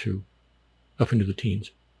 years to up into the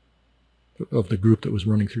teens of the group that was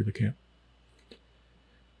running through the camp.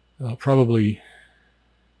 Probably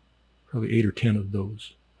 8 or 10 of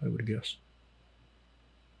those, I would guess.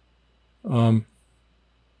 Finally,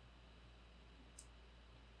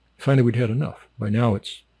 we'd had enough. By now,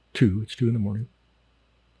 it's 2 in the morning.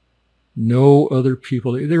 No other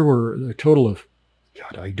people. There were a total of,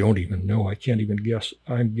 God, I don't even know. I can't even guess.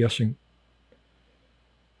 I'm guessing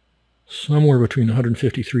somewhere between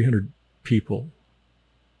 150, 300 people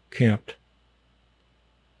camped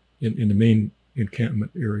in the main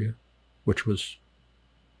encampment area, which was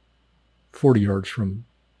 40 yards from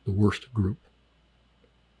the worst group.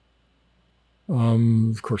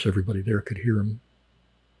 Of course, everybody there could hear him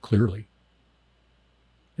clearly.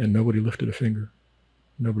 And nobody lifted a finger.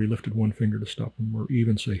 Nobody lifted one finger to stop him or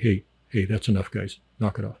even say, hey, that's enough, guys.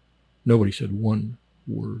 Knock it off. Nobody said one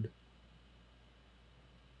word.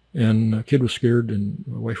 And a kid was scared, and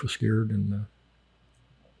my wife was scared, and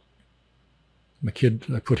my kid,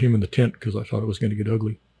 I put him in the tent because I thought it was going to get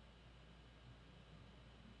ugly.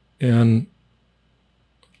 And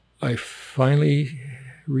I finally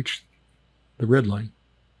reached the red line.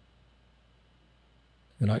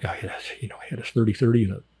 And I had a 30-30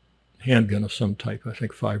 and a handgun of some type, I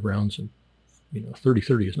think 5 rounds. And,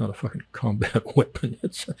 30-30 is not a fucking combat weapon.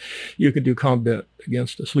 You could do combat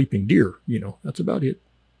against a sleeping deer, that's about it.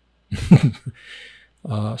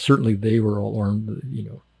 Certainly they were all armed,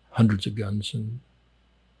 hundreds of guns and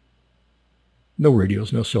no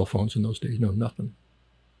radios, no cell phones in those days, no nothing.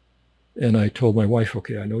 And I told my wife,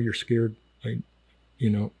 okay, I know you're scared,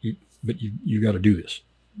 but you got to do this.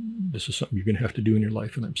 This is something you're going to have to do in your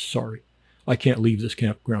life, and I'm sorry. I can't leave this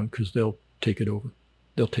campground because they'll take it over.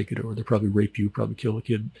 They'll take it over. They'll probably rape you, probably kill the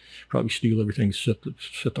kid, probably steal everything, set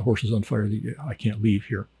the horses on fire. I can't leave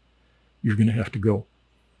here. You're going to have to go.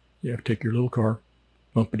 You have to take your little car,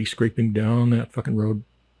 bumpity scraping down that fucking road,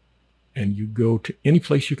 and you go to any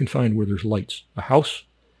place you can find where there's lights. A house,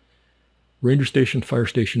 ranger station, fire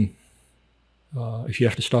station. If you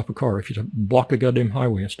have to stop a car, if you block the goddamn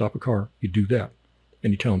highway and stop a car, you do that.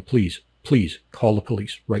 And you tell them, please call the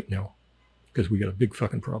police right now because we got a big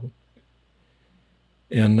fucking problem.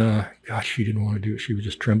 And gosh, she didn't want to do it. She was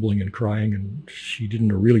just trembling and crying, and she didn't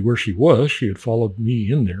know really where she was. She had followed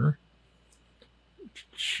me in there.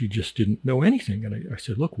 She just didn't know anything. And I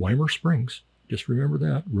said, look, Weimar Springs. Just remember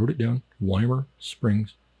that. Wrote it down. Weimar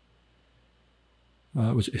Springs.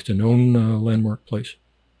 It's a known landmark place.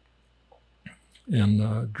 And,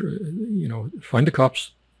 find the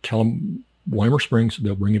cops. Tell them Weimar Springs.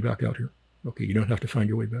 They'll bring you back out here. Okay, you don't have to find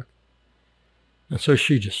your way back. And so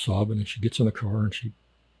she just sobbing, and she gets in the car and she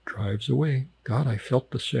drives away. God, I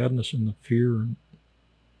felt the sadness and the fear, and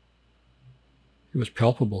it was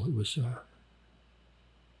palpable. It was,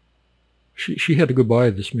 she had to go by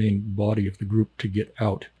this main body of the group to get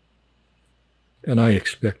out. And I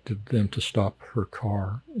expected them to stop her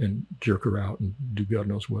car and jerk her out and do God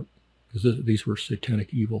knows what. Because these were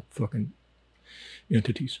satanic, evil fucking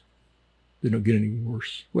entities. They don't get any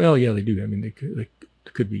worse. Well, yeah, they do. I mean, they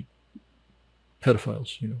could be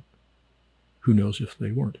pedophiles, Who knows if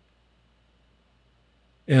they weren't.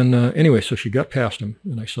 And anyway, so she got past him,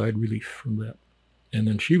 and I sighed relief from that. And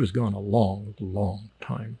then she was gone a long, long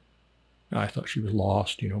time. I thought she was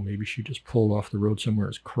lost, maybe she just pulled off the road somewhere,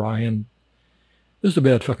 was crying. This is a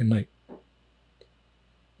bad fucking night.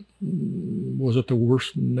 Was it the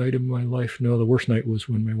worst night of my life? No, the worst night was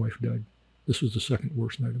when my wife died. This was the second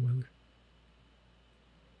worst night of my life.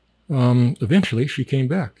 Eventually, she came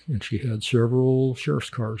back, and she had several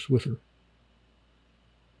sheriff's cars with her.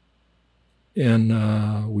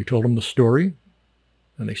 And we told them the story,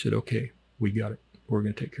 and they said, okay, we got it. We're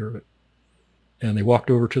going to take care of it. And they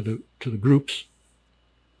walked over to the groups,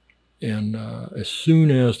 and as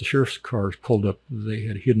soon as the sheriff's cars pulled up, they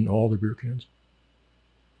had hidden all the beer cans.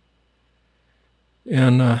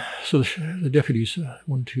 And so the deputies,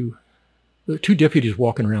 the two deputies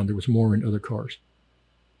walking around, there was more in other cars.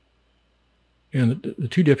 And the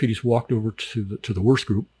two deputies walked over to the worst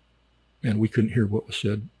group, and we couldn't hear what was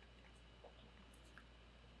said.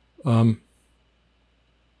 And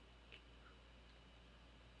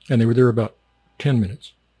they were there about 10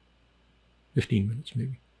 minutes, 15 minutes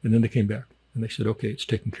maybe. And then they came back, and they said, okay, it's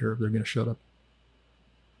taken care of. They're going to shut up.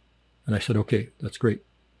 And I said, okay, that's great.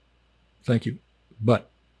 Thank you.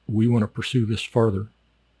 But we want to pursue this farther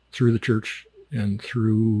through the church and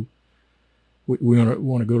through, we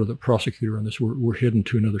want to go to the prosecutor on this. We're heading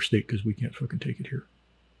to another state because we can't fucking take it here.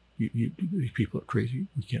 These people are crazy.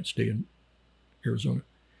 We can't stay in Arizona.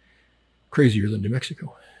 Crazier than New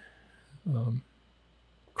Mexico.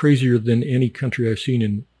 Crazier than any country I've seen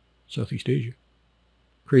in Southeast Asia.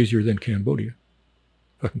 Crazier than Cambodia.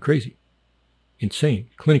 Fucking crazy.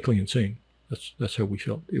 Insane. Clinically insane. That's how we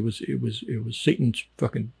felt. It was Satan's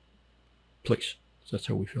fucking place. That's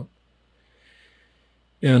how we felt.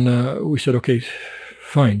 And we said, okay,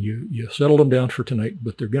 fine, you settled them down for tonight,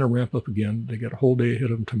 but they're going to ramp up again. They got a whole day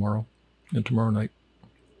ahead of them tomorrow and tomorrow night.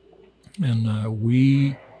 And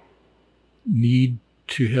we need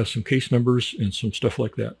to have some case numbers and some stuff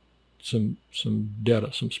like that, some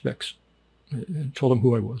data, some specs. And told them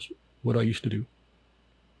who I was, what I used to do.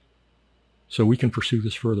 So we can pursue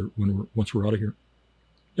this further once we're out of here.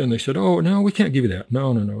 And they said, oh, no, we can't give you that.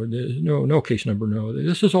 No case number, no.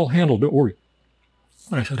 This is all handled, don't worry.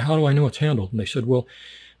 And I said, how do I know it's handled? And they said, well,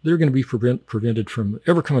 they're going to be prevented from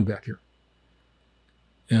ever coming back here.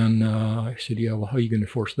 And I said, yeah, well, how are you going to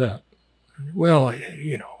enforce that? Well,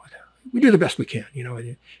 we do the best we can,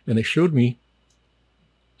 And they showed me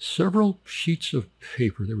several sheets of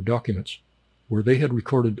paper, they were documents, where they had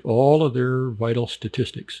recorded all of their vital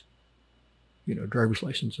statistics, driver's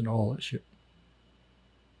license and all that shit.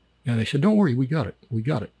 And they said, don't worry, we got it.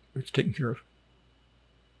 It's taken care of.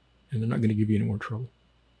 And they're not going to give you any more trouble.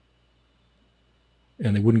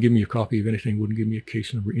 And they wouldn't give me a copy of anything, wouldn't give me a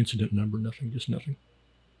case number, incident number, nothing, just nothing.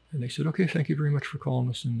 And they said, okay, thank you very much for calling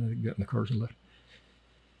us. And they got in the cars and left.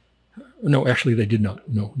 No, actually, they did not.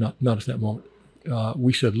 No, not at that moment.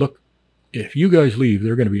 We said, look, if you guys leave,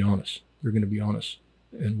 they're going to be on us. They're going to be on us.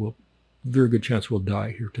 And very good chance we'll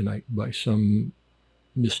die here tonight by some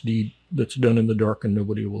misdeed that's done in the dark and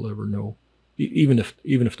nobody will ever know. Even if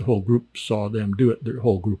the whole group saw them do it, the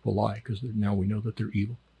whole group will lie because now we know that they're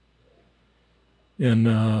evil.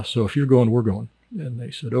 And so if you're going, we're going. And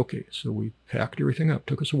they said, okay. So we packed everything up.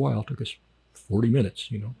 Took us a while. Took us 40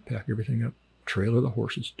 minutes, pack everything up, trailer the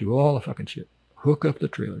horses, do all the fucking shit, hook up the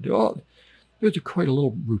trailer, do all. It was quite a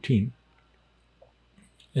little routine.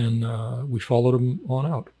 And we followed them on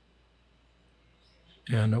out.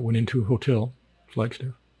 And went into a hotel,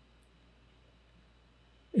 Flagstaff.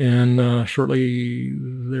 And shortly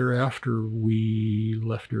thereafter, we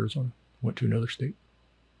left Arizona, went to another state.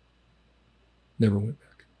 Never went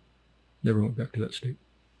back. Never went back to that state.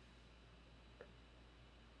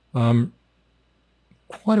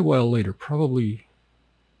 Quite a while later, probably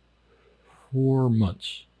 4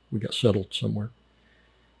 months, we got settled somewhere.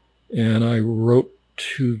 And I wrote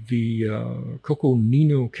to the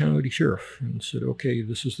Coconino County Sheriff and said, okay,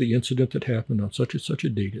 this is the incident that happened on such and such a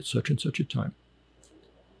date at such and such a time.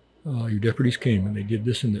 Your deputies came and they did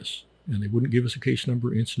this and this. And they wouldn't give us a case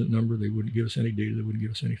number, incident number. They wouldn't give us any data. They wouldn't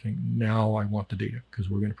give us anything. Now I want the data because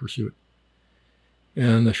we're going to pursue it.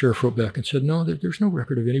 And the sheriff wrote back and said, no, there's no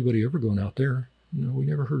record of anybody ever going out there. No, we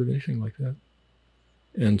never heard of anything like that.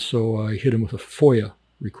 And so I hit him with a FOIA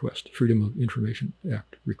request, Freedom of Information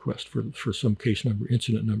Act request for some case number,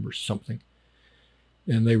 incident number, something.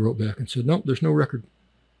 And they wrote back and said, no, there's no record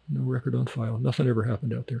on file. Nothing ever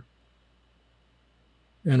happened out there.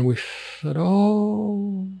 And we thought,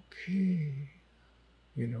 okay,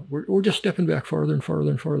 we're just stepping back farther and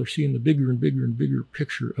farther and farther, seeing the bigger and bigger and bigger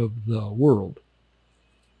picture of the world.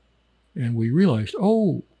 And we realized,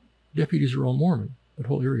 deputies are all Mormon. That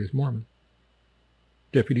whole area is Mormon.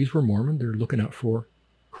 Deputies were Mormon. They're looking out for,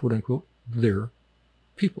 quote unquote, their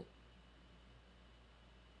people.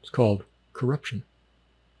 It's called corruption.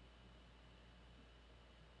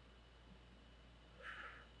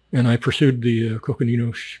 And I pursued the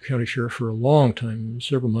Coconino County Sheriff for a long time,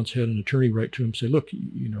 several months, had an attorney write to him, say, look,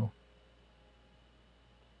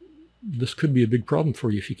 this could be a big problem for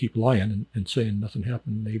you if you keep lying and saying nothing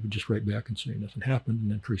happened. They would just write back and say nothing happened,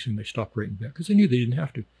 and then pretty soon they stopped writing back because they knew they didn't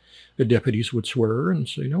have to. The deputies would swear and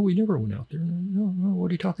say, no, we never went out there. No, what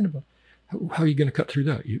are you talking about? How are you going to cut through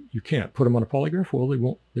that? You can't. Put them on a polygraph? Well,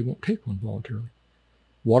 they won't take one voluntarily.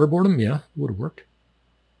 Waterboard them? Yeah, would have worked.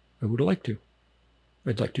 I would have liked to.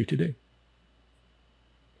 I'd like to today.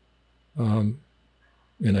 And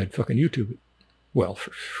I'd fucking YouTube it. Well,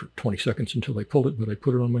 for 20 seconds until they pulled it, but I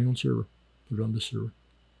put it on my own server, put it on this server.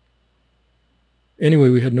 Anyway,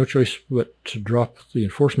 we had no choice but to drop the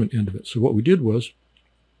enforcement end of it. So what we did was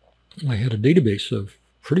I had a database of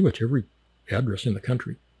pretty much every address in the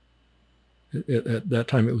country. At that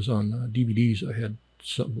time, it was on DVDs. I had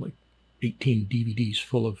something like 18 DVDs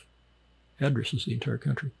full of addresses in the entire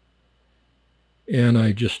country. And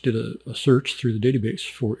I just did a search through the database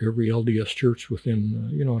for every LDS church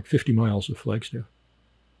within, like 50 miles of Flagstaff,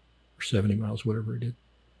 or 70 miles, whatever I did.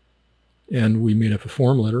 And we made up a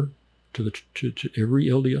form letter to every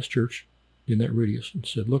LDS church in that radius and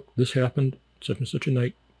said, look, this happened such and such a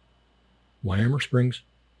night, Wyoming Springs.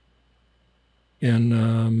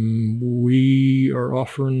 And we are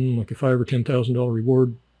offering like a $5,000 or $10,000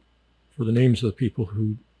 reward for the names of the people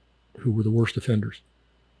who were the worst offenders.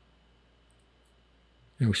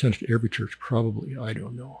 And we sent it to every church, probably, I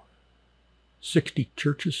don't know, 60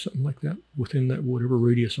 churches, something like that, within that whatever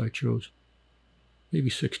radius I chose.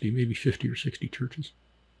 Maybe 60, maybe 50 or 60 churches.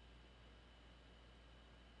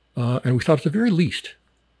 And we thought at the very least,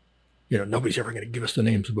 nobody's ever going to give us the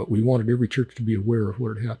names, but we wanted every church to be aware of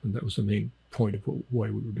what had happened. That was the main point of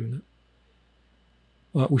why we were doing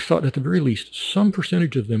that. We thought at the very least, some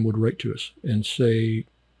percentage of them would write to us and say,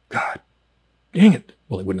 God, dang it.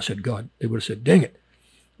 Well, they wouldn't have said God. They would have said, dang it.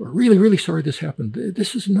 We're really, really sorry this happened.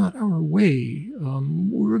 This is not our way.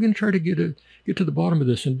 We're going to try to get to the bottom of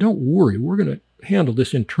this. And don't worry, we're going to handle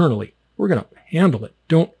this internally. We're going to handle it.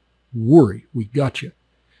 Don't worry. We got you.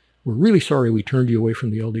 We're really sorry we turned you away from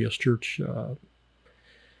the LDS Church.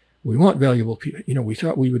 We want valuable people. We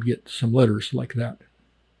thought we would get some letters like that.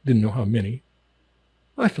 Didn't know how many.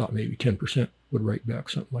 I thought maybe 10% would write back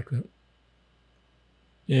something like that.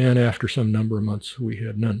 And after some number of months, we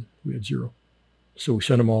had none. We had 0. So we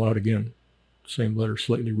sent them all out again. Same letter,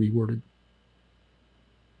 slightly reworded.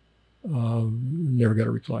 Never got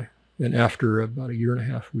a reply. And after about a year and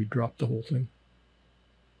a half, we dropped the whole thing.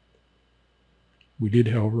 We did,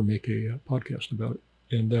 however, make a podcast about it.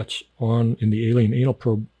 And that's in the Alien Anal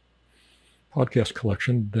Probe podcast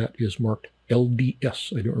collection. That is marked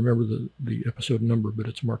LDS. I don't remember the episode number, but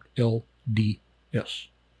it's marked LDS.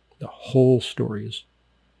 The whole story is,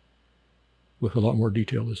 with a lot more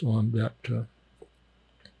detail, is on that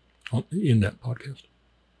in that podcast.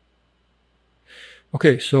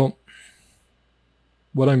 Okay, so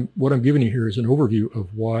what I'm giving you here is an overview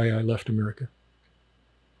of why I left America.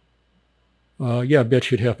 I bet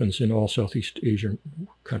you it happens in all Southeast Asian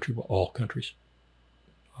countries, well, all countries.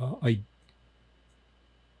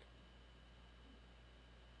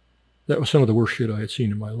 That was some of the worst shit I had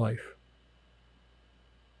seen in my life.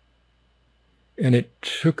 And it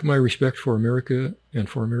took my respect for America and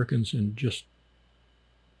for Americans and just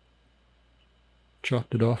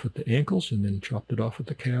chopped it off at the ankles, and then chopped it off at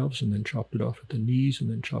the calves, and then chopped it off at the knees,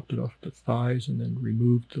 and then chopped it off at the thighs, and then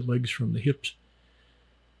removed the legs from the hips.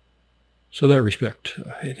 So that respect,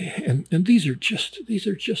 and these are just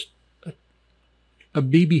a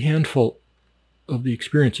baby handful of the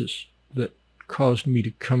experiences that caused me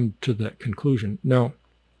to come to that conclusion. Now,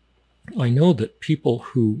 I know that people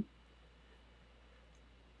who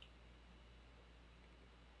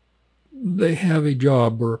they have a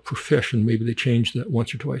job or a profession, maybe they change that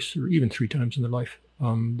once or twice or even 3 times in their life.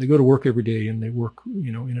 They go to work every day and they work,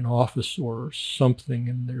 in an office or something,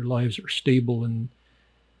 and their lives are stable, and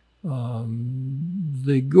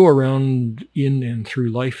they go around in and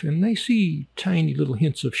through life and they see tiny little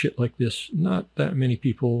hints of shit like this. Not that many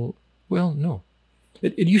people, well, no.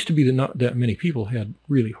 It used to be that not that many people had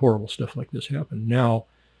really horrible stuff like this happen. Now,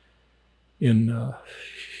 in, the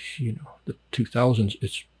 2000s,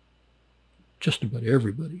 it's just about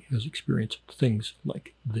everybody has experienced things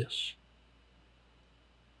like this.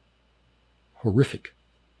 Horrific,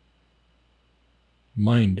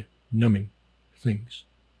 mind-numbing things.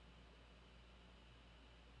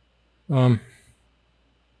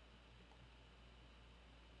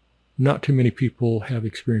 Not too many people have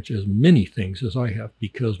experienced as many things as I have,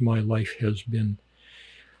 because my life has been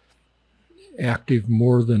active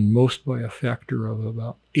more than most by a factor of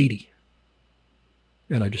about 80.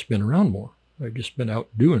 And I've just been around more. I've just been out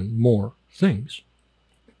doing more things.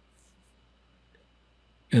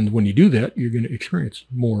 And when you do that, you're going to experience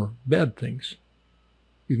more bad things.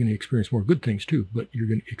 You're going to experience more good things too, but you're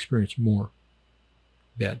going to experience more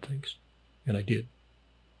bad things. And I did.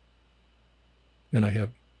 And I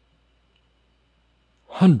have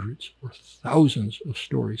hundreds or thousands of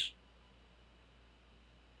stories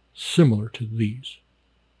similar to these.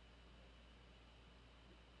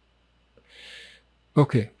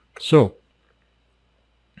 Okay, so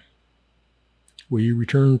we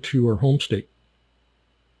returned to our home state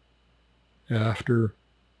after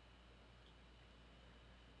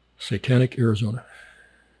satanic Arizona,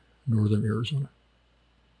 northern Arizona.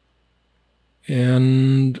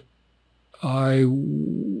 And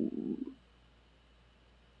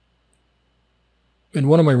in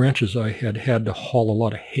one of my ranches, I had to haul a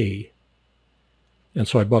lot of hay. And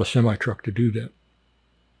so I bought a semi-truck to do that.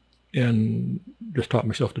 And just taught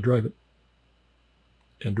myself to drive it.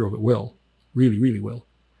 And drove it well. Really, really well.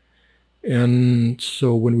 And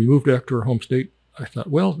so when we moved back to our home state, I thought,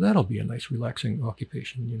 well, that'll be a nice, relaxing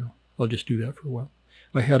occupation, you know. I'll just do that for a while.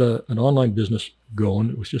 I had an online business going.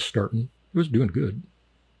 It was just starting. It was doing good.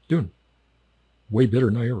 Doing way better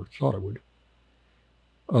than I ever thought it would.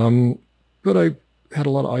 But I had a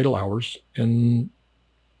lot of idle hours, and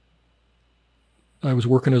I was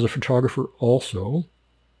working as a photographer also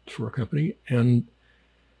for a company, and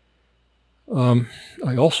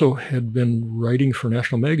I also had been writing for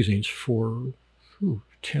national magazines for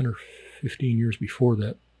 10 or 15 years before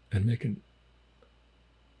that, and making,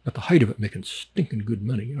 at the height of it, making stinking good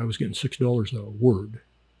money. I was getting $6 a word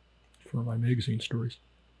for my magazine stories.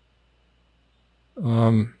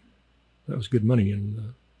 That was good money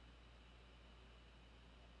in,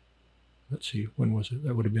 let's see, when was it?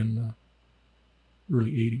 That would have been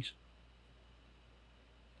early 80s.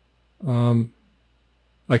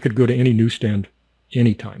 I could go to any newsstand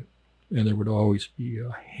anytime, and there would always be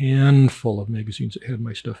a handful of magazines that had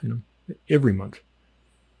my stuff in them every month.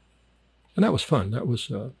 And that was fun. That was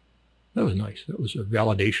nice. That was a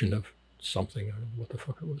validation of something. I don't know what the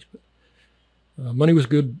fuck it was, but money was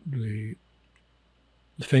good. The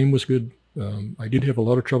fame was good. I did have a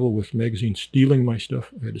lot of trouble with magazines stealing my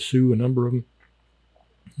stuff. I had to sue a number of them.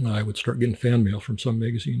 I would start getting fan mail from some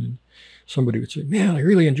magazine, and somebody would say, "Man, I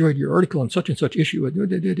really enjoyed your article on such and such issue." And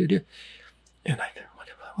I thought,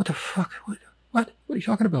 what the fuck? What are you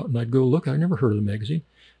talking about? And I'd go look. I never heard of the magazine.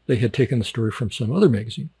 They had taken the story from some other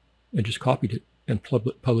magazine and just copied it and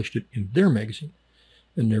published it in their magazine,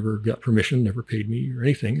 and never got permission, never paid me or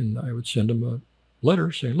anything. And I would send them a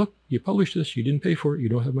letter saying, "Look, you published this. You didn't pay for it. You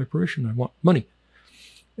don't have my permission. I want money."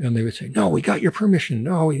 And they would say, "No, we got your permission.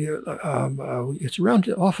 No, it's around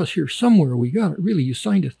the office here somewhere. We got it. Really, you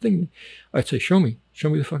signed a thing." I'd say, show me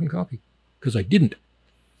the fucking copy," because I didn't.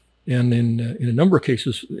 And in a number of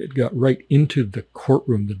cases, it got right into the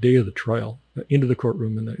courtroom the day of the trial, into the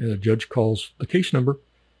courtroom, and the judge calls the case number.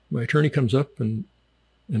 My attorney comes up, and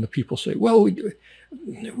the people say, "Well,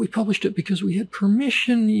 we published it because we had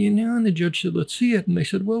permission, you know." And the judge said, "Let's see it." And they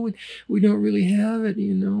said, "Well, we don't really have it,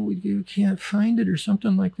 you know. We can't find it," or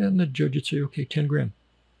something like that. And the judge would say, "Okay, 10 grand.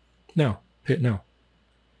 Now, pay it now."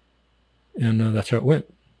 And that's how it went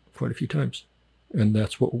quite a few times. And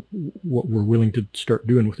that's what we're willing to start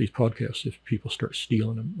doing with these podcasts if people start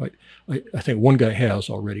stealing them. I think one guy has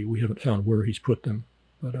already. We haven't found where he's put them,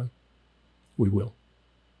 but we will.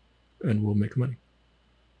 And we'll make money.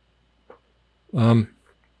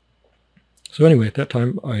 So anyway, at that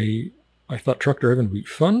time, I thought truck driving would be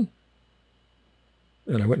fun,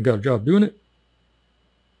 and I went and got a job doing it,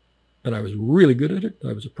 and I was really good at it.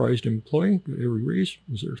 I was a prized employee, got every raise.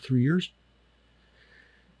 I was there 3 years,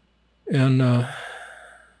 and I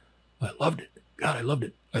loved it. God, I loved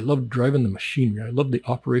it. I loved driving the machinery. I loved the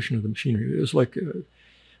operation of the machinery. It was like, I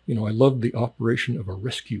loved the operation of a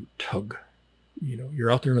rescue tug. You know, you're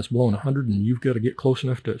out there and it's blowing 100, and you've got to get close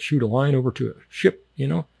enough to shoot a line over to a ship, you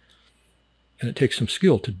know, and it takes some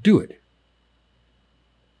skill to do it.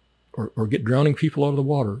 Or get drowning people out of the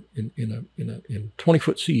water in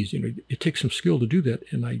 20-foot seas. You know, it takes some skill to do that,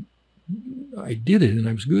 and I did it, and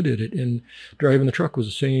I was good at it. And driving the truck was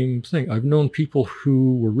the same thing. I've known people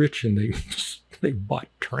who were rich, and they bought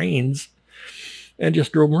trains and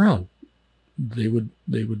just drove them around. They would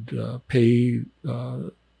pay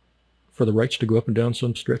for the rights to go up and down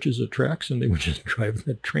some stretches of tracks, and they would just drive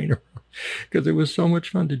that train around because it was so much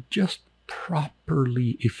fun to just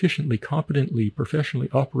properly, efficiently, competently, professionally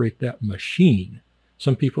operate that machine.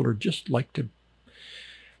 Some people are just like to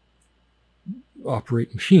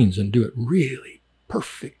operate machines and do it really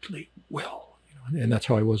perfectly well. You know, and that's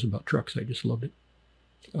how I was about trucks. I just loved it.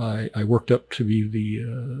 I worked up to be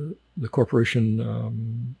the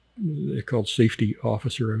corporation, they called safety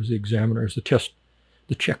officer. I was the examiner. I was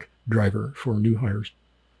the check driver for new hires,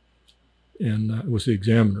 and I was the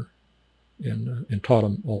examiner, and taught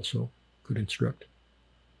them also, could instruct.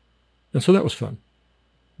 And so that was fun.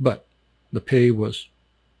 But the pay was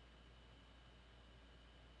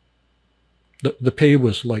the pay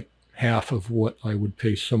was like half of what I would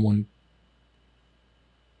pay someone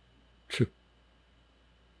to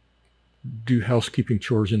do housekeeping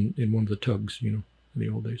chores in one of the tugs, in the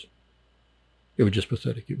old days. It was just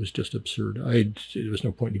pathetic. It was just absurd. There was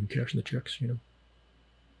no point in even cashing the checks,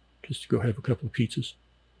 just to go have a couple of pizzas.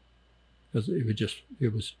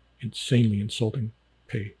 It was insanely insulting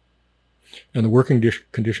pay. And the working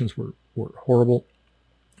conditions were horrible.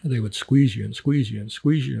 They would squeeze you and squeeze you and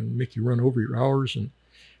squeeze you and make you run over your hours. And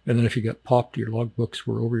then if you got popped, your logbooks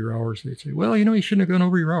were over your hours. They'd say, well, you shouldn't have gone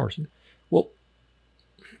over your hours. Well,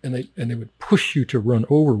 and they would push you to run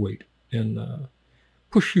overweight and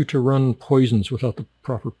push you to run poisons without the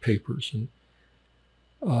proper papers. And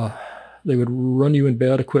they would run you in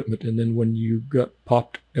bad equipment. And then when you got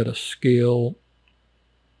popped at a scale,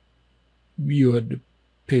 you had to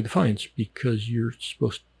pay the fines because you're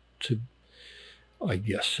supposed to, I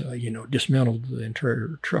guess, dismantle the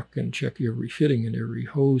entire truck and check every fitting and every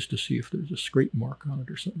hose to see if there's a scrape mark on it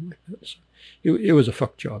or something like that. So it was a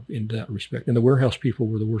fuck job in that respect. And the warehouse people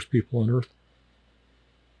were the worst people on earth.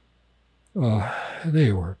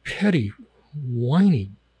 They were petty,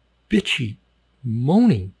 whiny, bitchy,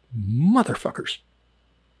 moaning motherfuckers.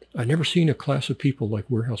 I'd never seen a class of people like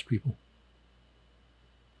warehouse people.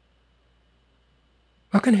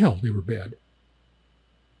 Fucking hell, they were bad.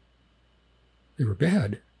 They were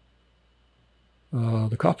bad.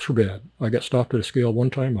 The cops were bad. I got stopped at a scale one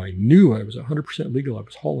time. I knew I was 100% legal. I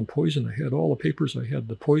was hauling poison. I had all the papers. I had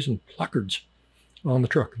the poison placards on the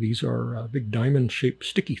truck. These are big diamond-shaped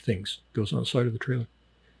sticky things. Goes on the side of the trailer.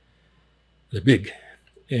 They're big.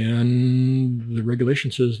 And the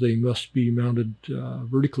regulation says they must be mounted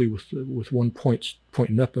vertically with one point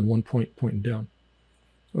pointing up and one point pointing down.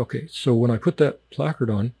 Okay, so when I put that placard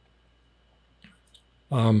on,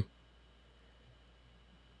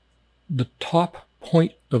 the top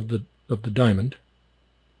point of the diamond,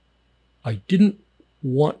 I didn't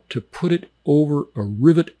want to put it over a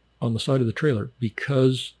rivet on the side of the trailer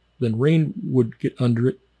because then rain would get under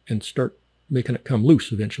it and start making it come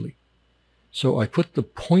loose eventually. So I put the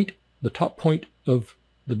top point of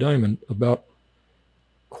the diamond about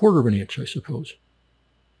 1/4 of an inch, I suppose,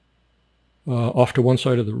 off to one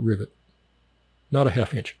side of the rivet. Not a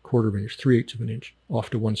 1/2 inch, 1/4 of an inch, 3/8 of an inch off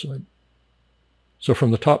to one side. So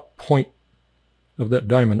from the top point of that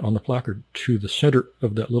diamond on the placard to the center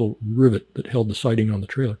of that little rivet that held the siding on the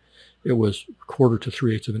trailer, it was 1/4 to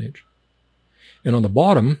 3/8 of an inch. And on the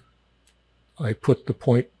bottom, I put the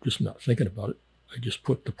point, just not thinking about it, I just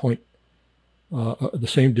put the point the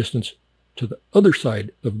same distance to the other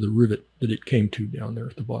side of the rivet that it came to down there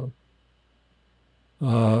at the bottom.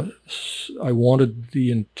 I wanted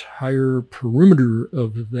the entire perimeter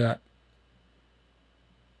of that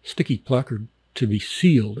sticky placard to be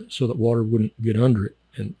sealed so that water wouldn't get under it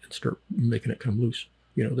and start making it come loose.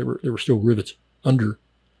 There were still rivets under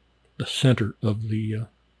the center of the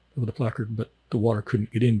placard, but the water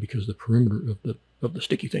couldn't get in because the perimeter of the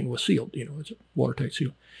sticky thing was sealed. It's a watertight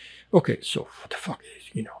seal. Okay, so what the fuck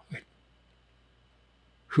is,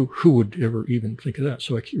 who would ever even think of that?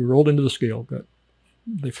 So I rolled into the scale,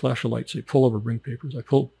 they flash a light, say, pull over, bring papers. I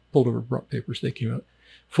pulled over, brought papers. They came out.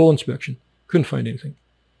 Full inspection. Couldn't find anything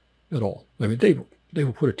at all. I mean, they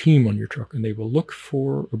will put a team on your truck and they will look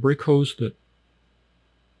for a brake hose that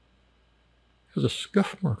has a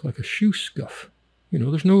scuff mark, like a shoe scuff.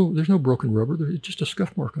 There's no broken rubber. There's just a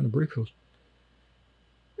scuff mark on a brake hose.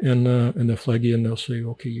 And they'll flag you and they'll say,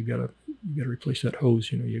 okay, you gotta replace that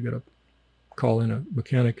hose. You gotta call in a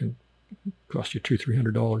mechanic and cost you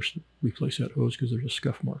 $200-300 to replace that hose because there's a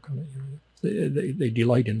scuff mark on it. They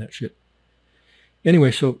delight in that shit.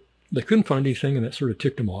 Anyway, so they couldn't find anything, and that sort of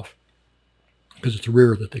ticked them off because it's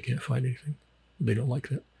rare that they can't find anything. They don't like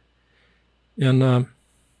that. And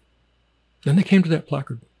then they came to that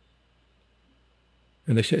placard,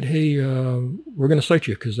 and they said, "Hey, we're going to cite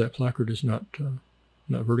you because that placard is not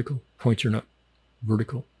vertical. Points are not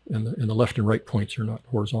vertical, and the left and right points are not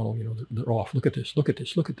horizontal. They're off. Look at this. Look at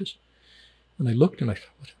this. Look at this." And I looked, and I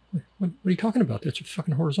thought, what are you talking about? That's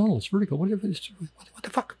fucking horizontal. It's vertical. What the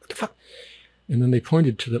fuck? What the fuck? And then they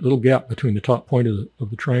pointed to that little gap between the top point of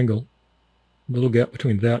the triangle, the little gap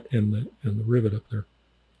between that and the rivet up there.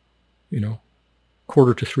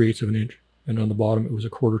 1/4 to 3/8 of an inch. And on the bottom, it was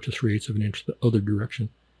 1/4 to 3/8 of an inch the other direction.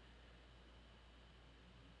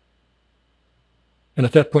 And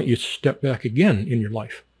at that point, you step back again in your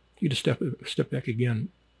life. You just step back again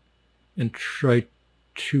and try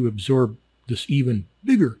to absorb this even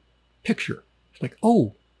bigger picture. It's like,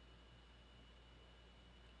 oh,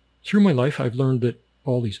 through my life, I've learned that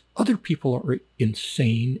all these other people are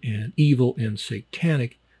insane and evil and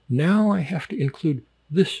satanic. Now I have to include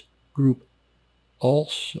this group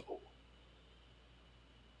also.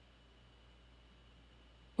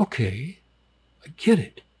 Okay, I get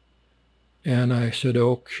it. And I said,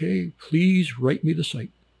 okay, please write me the site,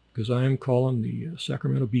 because I am calling the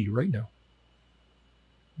Sacramento Bee right now.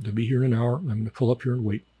 They'll be here in an hour. I'm going to pull up here and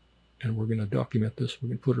wait, and we're going to document this. We're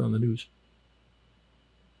going to put it on the news.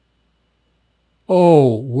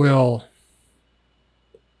 Oh, well,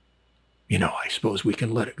 I suppose we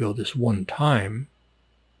can let it go this one time.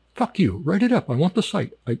 Fuck you. Write it up. I want the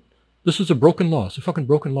site. This is a broken law. It's a fucking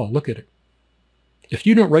broken law. Look at it. If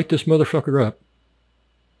you don't write this motherfucker up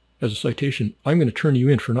as a citation, I'm going to turn you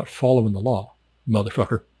in for not following the law,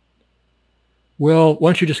 motherfucker. Well, why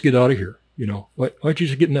don't you just get out of here? Why don't you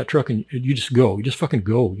just get in that truck and you just go? You just fucking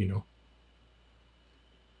go,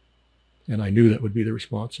 And I knew that would be the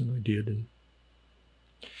response, and I did. And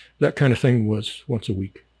that kind of thing was once a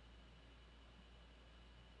week.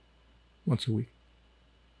 Once a week.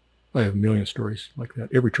 I have a million stories like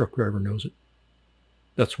that. Every truck driver knows it.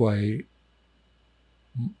 That's why,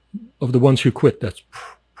 of the ones who quit, that's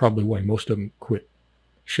probably why most of them quit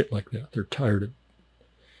shit like that. They're tired of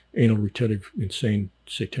anal retentive, insane,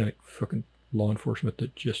 satanic fucking law enforcement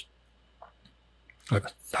that just, I have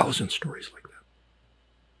 1,000 stories like that.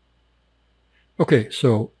 Okay,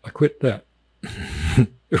 so I quit that.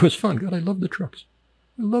 It was fun. God, I love the trucks.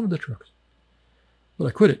 I love the trucks. But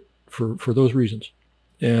I quit it for those reasons.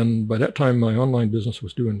 And by that time, my online business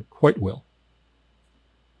was doing quite well.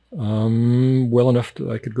 Well enough that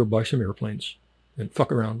I could go buy some airplanes and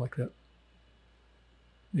fuck around like that.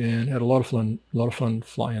 And had a lot of fun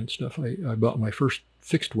flying stuff. I bought my first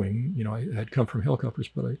fixed wing. I had come from helicopters,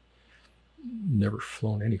 but I never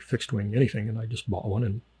flown any fixed wing anything, and I just bought one.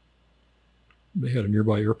 And they had a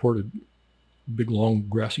nearby airport, a big long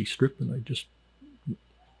grassy strip, and I just,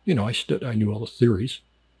 I knew all the theories.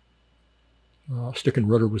 Stick and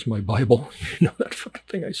rudder was my Bible. That fucking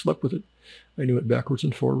thing. I slept with it. I knew it backwards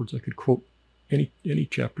and forwards. I could quote any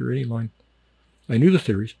chapter, any line. I knew the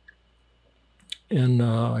theories. And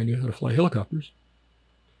I knew how to fly helicopters.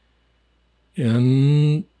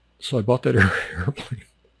 And so I bought that airplane.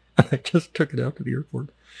 And I just took it out to the airport.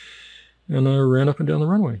 And I ran up and down the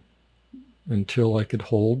runway until I could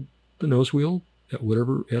hold the nose wheel at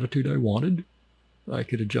whatever attitude I wanted. I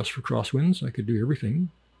could adjust for crosswinds. I could do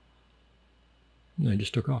everything. And I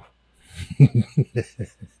just took off.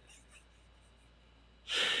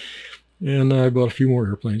 And I bought a few more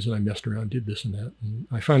airplanes, and I messed around, did this and that. And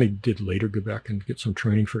I finally did later go back and get some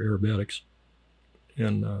training for aerobatics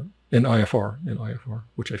and IFR,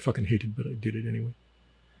 which I fucking hated, but I did it anyway.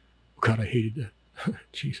 God, I hated that.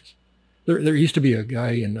 Jesus. There used to be a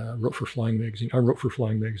guy in wrote for Flying Magazine. I wrote for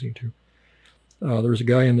Flying Magazine too. There was a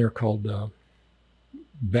guy in there called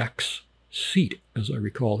Bax Seat, as I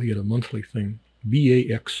recall. He had a monthly thing.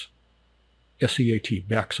 BAXSEAT.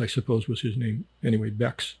 Bax, I suppose, was his name. Anyway,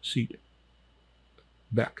 Bax Seat.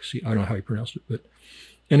 Back. See, I don't know how he pronounced it, but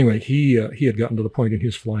anyway, he had gotten to the point in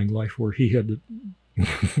his flying life where he had to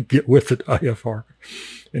get with it IFR,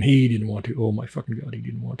 and he didn't want to. Oh my fucking God, he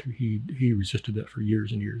didn't want to. He resisted that for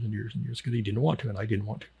years and years and years and years because he didn't want to, and I didn't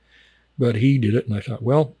want to. But he did it, and I thought,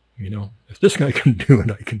 well, if this guy can do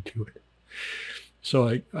it, I can do it.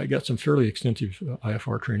 So I got some fairly extensive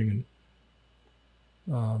IFR training,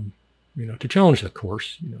 and to challenge the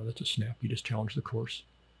course. That's a snap. You just challenge the course.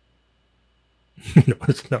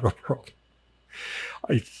 It's not a problem.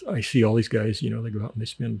 I see all these guys, they go out and they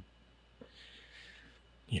spend,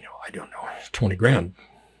 I don't know, 20 grand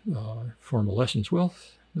formal lessons. Well,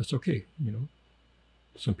 that's okay.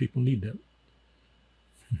 Some people need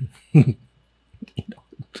that.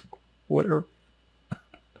 Whatever.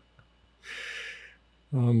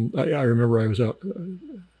 I remember I was out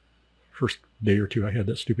first day or two. I had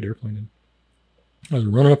that stupid airplane, and I was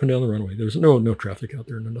running up and down the runway. There was no traffic out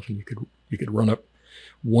there, no nothing. You could run up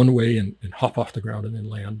one way and hop off the ground and then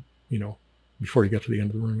land, before you got to the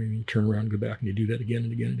end of the runway, and you turn around and go back, and you do that again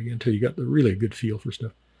and again and again until you got the really good feel for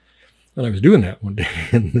stuff. And I was doing that one day,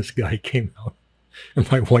 and this guy came out, and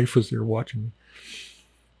my wife was there watching me,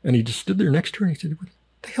 and he just stood there next to her, and he said, "What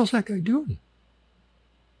the hell's that guy doing?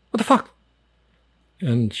 What the fuck?"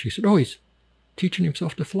 And she said, "Oh, he's teaching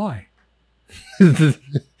himself to fly." And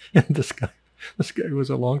this guy was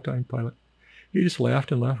a longtime pilot. He just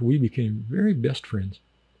laughed and laughed. We became very best friends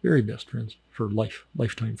for life,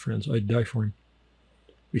 lifetime friends. I'd die for him.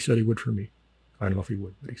 He said he would for me. I don't know if he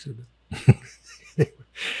would, but he said that.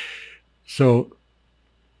 So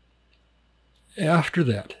after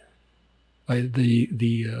that,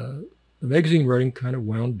 the magazine writing kind of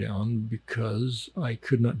wound down because I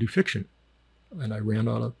could not do fiction, and I ran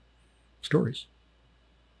out of stories.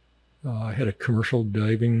 I had a commercial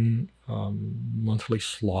diving monthly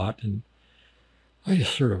slot, and I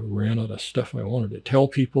just sort of ran out of stuff I wanted to tell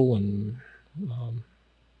people, and I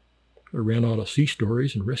ran out of sea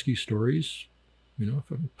stories and rescue stories.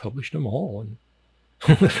 If I published them all, and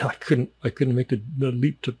I couldn't make the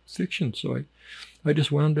leap to fiction, so I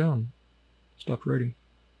just wound down, stopped writing.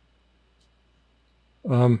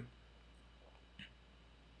 We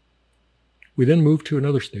then moved to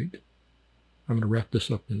another state. I'm going to wrap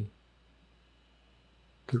this up in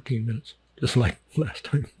 13 minutes, just like last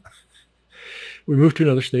time. We moved to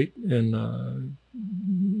another state, and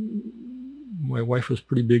my wife was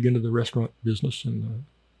pretty big into the restaurant business, and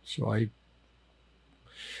so I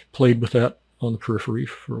played with that on the periphery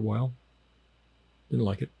for a while. Didn't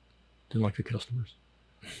like it. Didn't like the customers.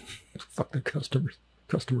 Fuck the customers.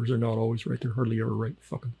 Customers are not always right. They're hardly ever right.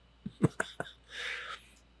 Fuck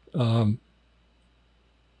them.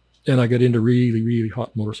 And I got into really, really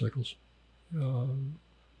hot motorcycles.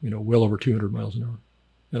 Well over 200 miles an hour.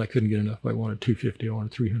 And I couldn't get enough. I wanted 250. I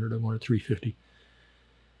wanted 300. I wanted 350.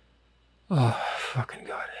 Fucking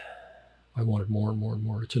God. I wanted more and more and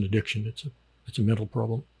more. It's an addiction. It's a mental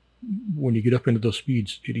problem. When you get up into those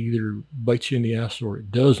speeds, it either bites you in the ass or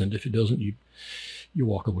it doesn't. If it doesn't, you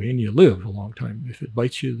walk away and you live a long time. If it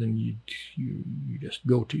bites you, then you just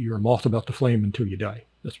you're a moth about the flame until you die.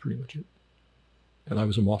 That's pretty much it. And I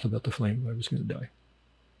was a moth about the flame. I was going to die.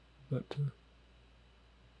 But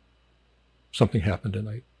something happened and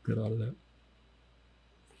I got out of that.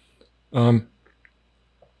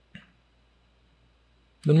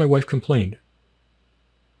 Then my wife complained.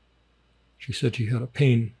 She said she had a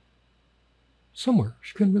pain somewhere.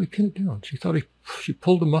 She couldn't really pin it down. She thought she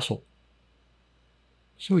pulled a muscle.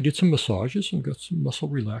 So we did some massages and got some muscle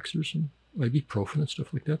relaxers and ibuprofen and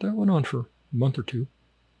stuff like that. That went on for a month or two.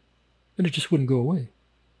 And it just wouldn't go away.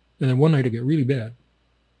 And then one night it got really bad.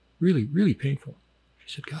 Really, really painful.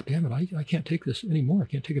 She said, God damn it, I can't take this anymore. I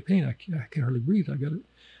can't take a pain. I can hardly breathe. I got to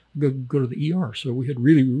go to the ER. So we had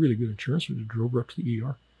really, really good insurance. We drove her up to the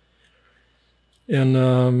ER. And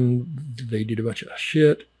they did a bunch of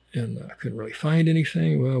shit, and I couldn't really find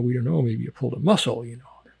anything. Well, we don't know. Maybe you pulled a muscle, And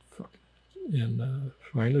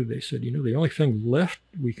finally they said, the only thing left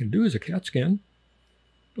we can do is a CAT scan.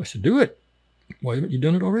 I said, do it. Why haven't you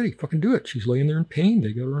done it already? Fucking do it. She's laying there in pain.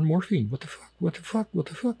 They got her on morphine. What the fuck? What the fuck? What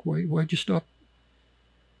the fuck? Why'd you stop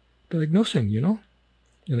diagnosing, And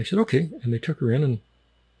they said, okay. And they took her in, and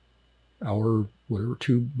an hour, whatever,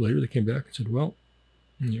 two later, they came back and said, well,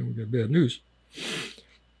 we got bad news.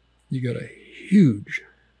 You got a huge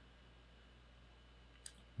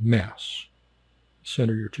mass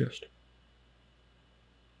center of your chest.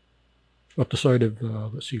 Up the side of,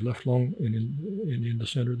 left lung and in the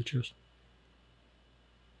center of the chest.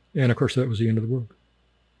 And of course, that was the end of the world.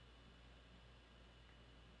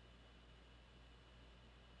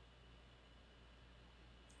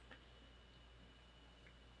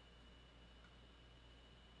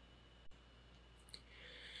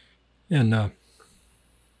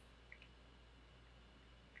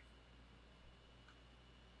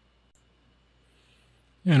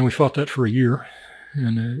 And we fought that for a year,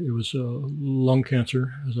 and it was lung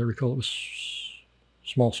cancer, as I recall. It was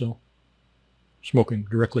small cell, smoking,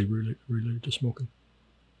 directly related to smoking.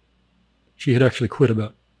 She had actually quit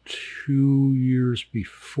about 2 years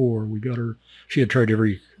before we got her. She had tried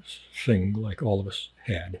everything like all of us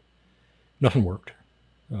had. Nothing worked.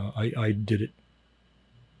 I did it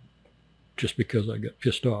just because I got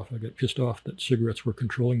pissed off. I got pissed off that cigarettes were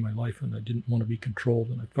controlling my life, and I didn't want to be controlled,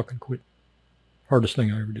 and I fucking quit. Hardest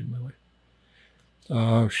thing I ever did in my life.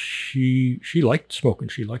 She liked smoking.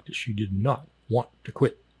 She liked it. She did not want to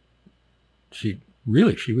quit. She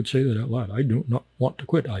would say that out loud. I do not want to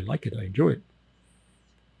quit. I like it. I enjoy it.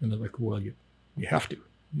 And they're like, well, you have to.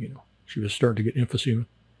 She was starting to get emphysema.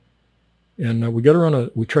 And we got her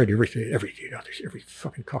we tried everything. There's every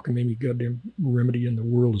fucking cockamamie goddamn remedy in the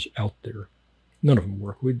world is out there. None of them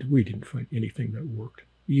work. We didn't find anything that worked.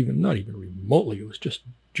 Not even remotely. It was just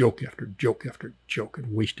joke after joke after joke,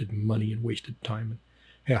 and wasted money and wasted time, and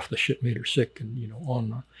half the shit made her sick, and on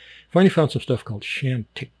and on. Finally found some stuff called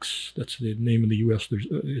Chantix. That's the name in the U.S.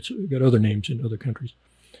 It's got other names in other countries.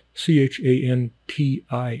 Chantix.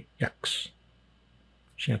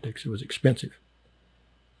 Chantix. It was expensive.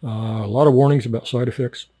 A lot of warnings about side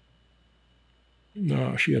effects.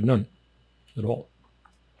 She had none at all.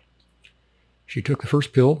 She took the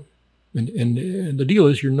first pill, and the deal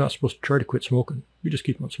is you're not supposed to try to quit smoking. You just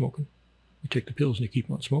keep on smoking. You take the pills and you keep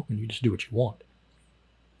on smoking. You just do what you want.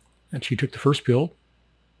 And she took the first pill,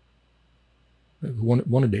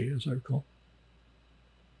 one a day, as I recall.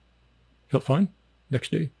 Felt fine.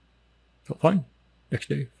 Next day, felt fine. Next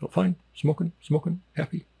day, felt fine. Smoking,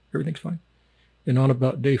 happy. Everything's fine. And on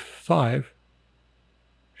about day 5,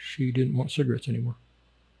 she didn't want cigarettes anymore.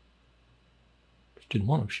 She didn't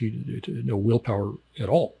want them. She had no willpower at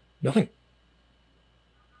all. Nothing.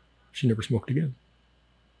 She never smoked again.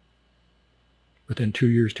 But then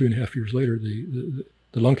 2.5 years later, the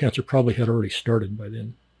lung cancer probably had already started by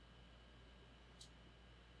then.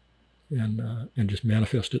 And just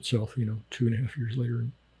manifest itself, 2.5 years later.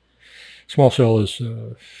 And small cell is,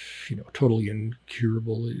 totally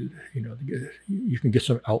incurable. You can get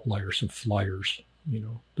some outliers, some flyers,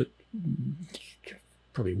 that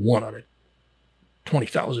probably 1 out of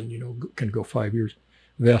 20,000, can go 5 years.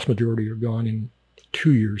 The vast majority are gone in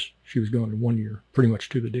 2 years. She was gone in 1 year, pretty much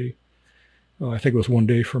to the day. I think it was 1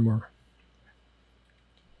 day from our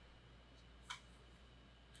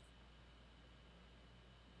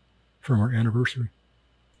anniversary.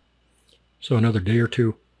 So another day or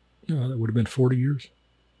two, that would have been 40 years.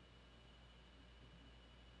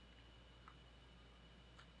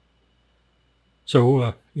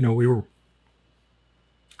 So, we were,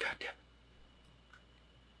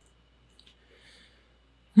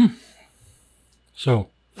 goddamn. So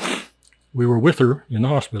we were with her in the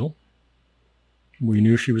hospital. We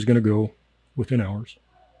knew she was going to go within hours.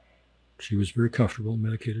 She was very comfortable,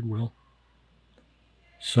 medicated well,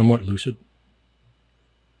 somewhat lucid.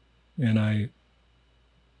 And I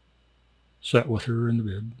sat with her in the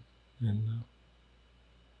bed and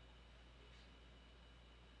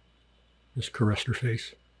just caressed her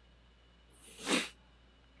face.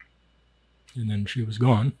 And then she was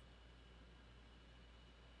gone.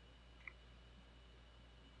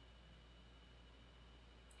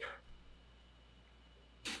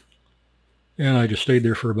 And I just stayed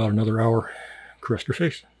there for about another hour, caressed her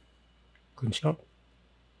face. Couldn't stop.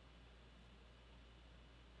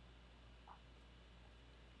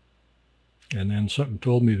 And then something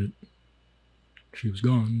told me that she was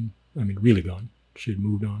gone. I mean, really gone. She had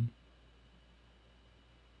moved on.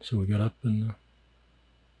 So we got up and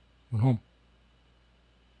went home.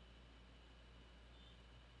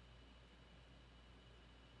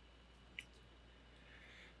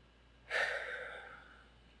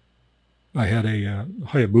 I had a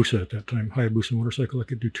Hayabusa at that time, Hayabusa motorcycle. I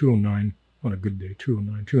could do 209 on a good day,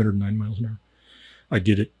 209 miles an hour. I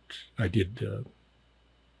did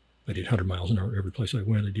 100 miles an hour every place I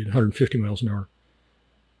went. I did 150 miles an hour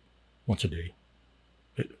once a day,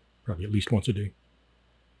 probably at least once a day.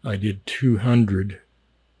 I did 200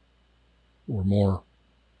 or more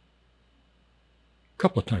a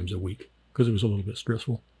couple of times a week because it was a little bit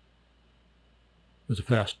stressful. It was a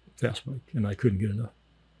fast bike, and I couldn't get enough.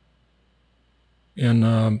 And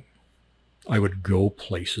I would go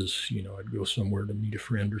places, I'd go somewhere to meet a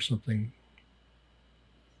friend or something,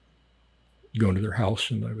 go into their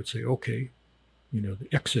house, and I would say, okay, the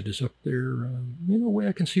exit is up there, way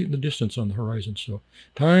I can see it in the distance on the horizon. So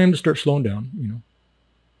time to start slowing down,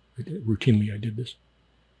 routinely I did this.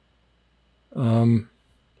 So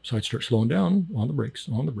I'd start slowing down, on the brakes,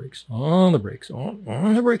 on the brakes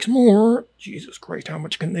more. Jesus Christ, how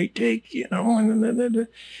much can they take, and then the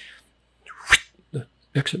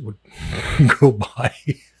exit would go by.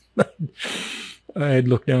 I'd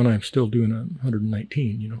look down, I'm still doing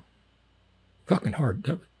 119, Fucking hard.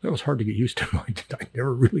 That was hard to get used to. I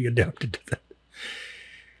never really adapted to that.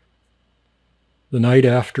 The night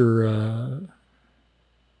after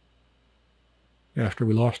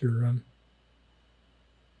we lost her,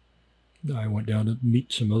 I went down to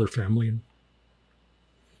meet some other family, and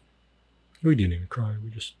we didn't even cry. We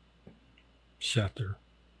just sat there,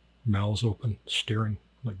 mouths open, staring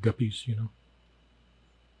like guppies,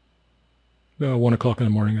 1 o'clock in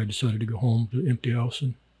the morning, I decided to go home to the empty house,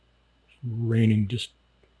 and raining, just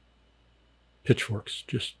pitchforks,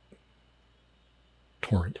 just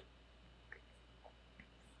torrent.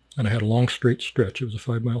 And I had a long straight stretch. It was a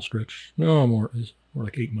 5-mile stretch. No, more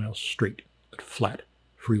like 8 miles straight, flat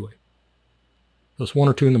freeway. It was 1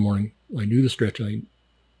 or 2 in the morning. I knew the stretch.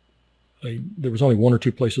 There was only 1 or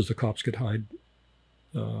 2 places the cops could hide.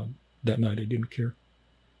 That night I didn't care.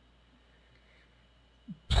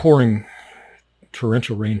 Pouring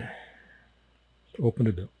torrential rain. Opened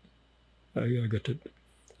it up. I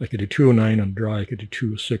could do 209 on dry. I could do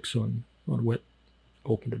 206 on wet.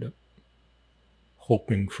 Opened it up,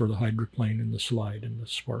 hoping for the hydroplane and the slide and the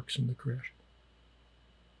sparks and the crash.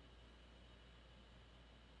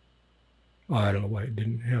 I don't know why it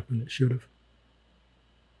didn't happen. It should have.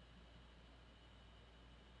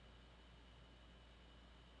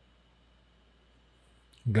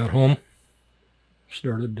 Got home,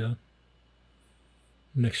 started the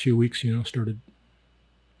next few weeks, started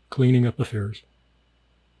cleaning up affairs.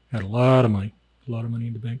 Had a lot of money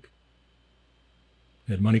in the bank.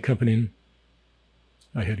 Had money coming in.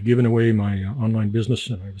 I had given away my online business,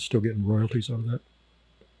 and I was still getting royalties out of that,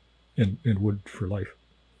 and would for life.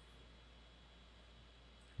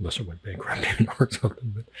 Unless I went bankrupt or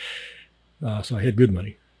something. But so I had good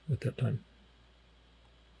money at that time.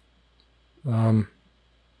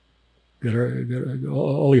 Got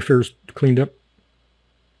all the affairs cleaned up.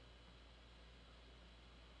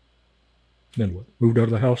 Then what? Moved out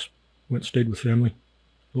of the house, went and stayed with family.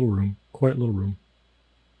 Little room, quiet little room.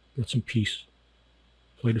 Got some peace.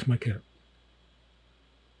 Played with my cat.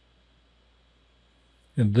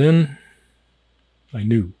 And then I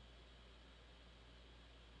knew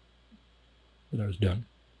that I was done.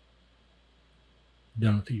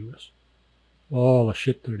 Done with the U.S. All the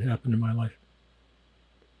shit that had happened in my life.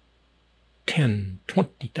 10,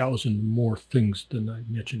 20,000 more things than I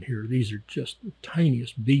mentioned here. These are just the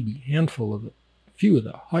tiniest baby handful of a few of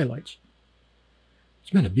the highlights.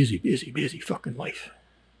 It's been a busy fucking life.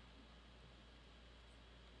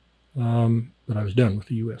 But I was done with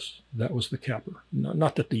the U.S. That was the capper.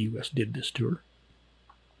 Not that the U.S. did this to her.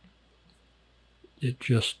 It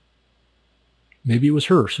just, maybe it was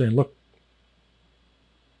her saying, look,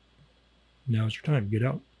 now's your time. Get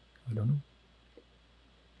out. I don't know.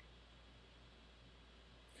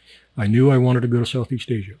 I knew I wanted to go to Southeast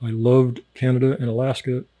Asia. I loved Canada and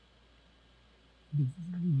Alaska.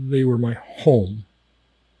 They were my home,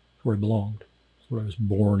 where I belonged. It's what I was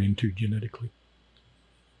born into genetically.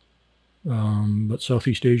 But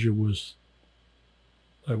Southeast Asia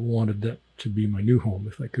I wanted that to be my new home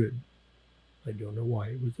if I could. I don't know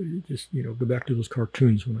why. It just, go back to those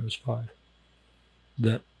cartoons when I was 5.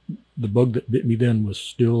 The bug that bit me then was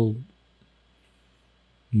still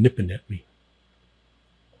nipping at me.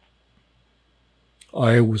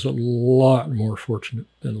 I was a lot more fortunate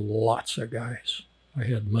than lots of guys. I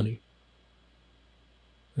had money.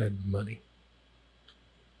 So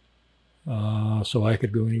I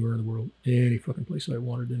could go anywhere in the world, any fucking place I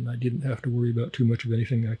wanted, and I didn't have to worry about too much of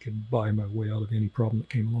anything. I could buy my way out of any problem that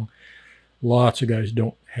came along. Lots of guys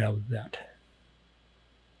don't have that.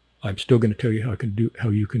 I'm still going to tell you how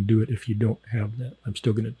you can do it if you don't have that. I'm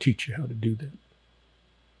still going to teach you how to do that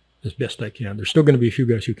as best I can. There's still going to be a few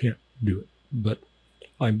guys who can't do it, but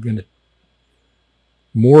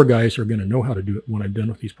more guys are going to know how to do it when I'm done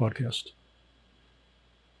with these podcasts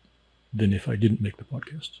than if I didn't make the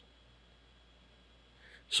podcasts.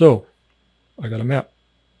 So I got a map,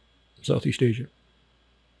 Southeast Asia,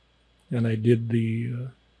 and I did the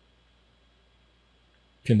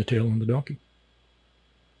pin the tail on the donkey.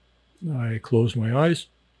 I closed my eyes.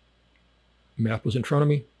 The map was in front of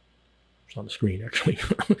me. It's on the screen, actually.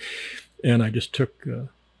 And I just took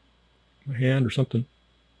my hand or something,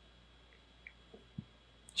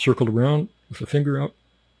 circled around with the finger out.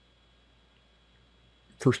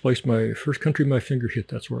 First country my finger hit,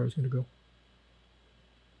 that's where I was going to go.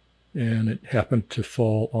 And it happened to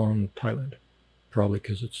fall on Thailand, probably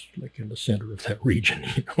because it's like in the center of that region,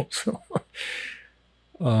 So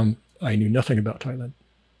I knew nothing about Thailand.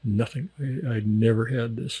 Nothing. I never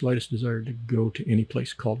had the slightest desire to go to any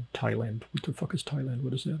place called Thailand. What the fuck is Thailand?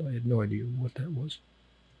 What is that? I had no idea what that was.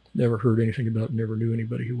 Never heard anything about it. Never knew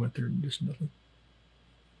anybody who went there. Just nothing.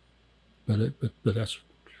 But that's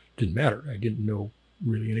didn't matter. I didn't know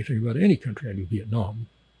really anything about any country. I knew Vietnam.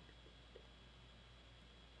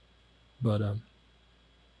 But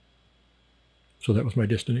so that was my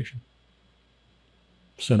destination.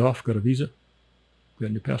 Sent off. Got a visa. Got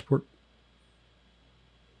a new passport.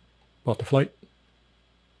 Bought the flight.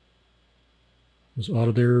 Was out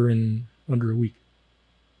of there in under a week.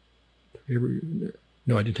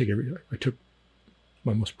 No, I didn't take everything. I took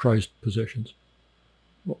my most prized possessions,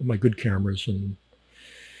 my good cameras and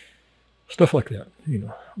stuff like that.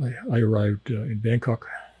 I arrived in Bangkok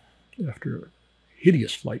after a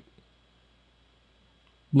hideous flight.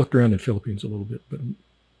 Looked around in the Philippines a little bit, but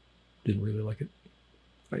didn't really like it.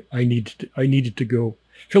 I needed to go.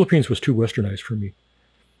 Philippines was too westernized for me.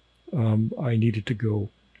 I needed to go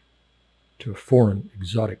to a foreign,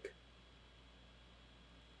 exotic,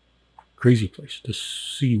 crazy place to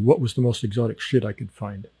see what was the most exotic shit I could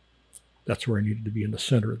find. That's where I needed to be, in the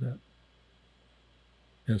center of that.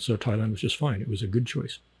 And so Thailand was just fine. It was a good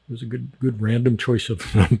choice. It was a good random choice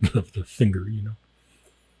of the finger,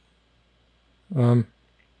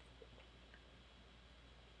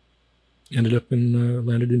 Ended up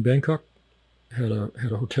landed in Bangkok. had a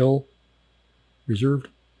hotel reserved.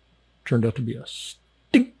 Turned out to be a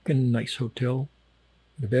stinking nice hotel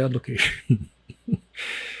in a bad location.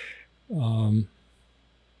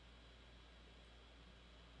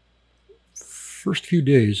 First few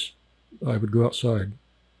days, I would go outside.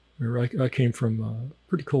 I came from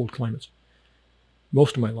pretty cold climates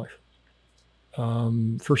most of my life.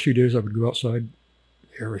 First few days, I would go outside.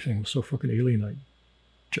 Everything was so fucking alien. I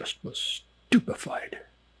just was stupefied,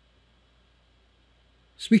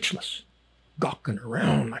 speechless, gawking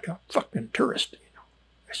around like a fucking tourist.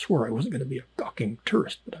 I swore I wasn't going to be a gawking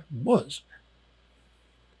tourist, but I was.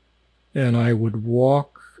 And I would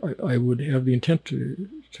walk. I would have the intent to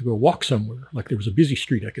go walk somewhere. Like there was a busy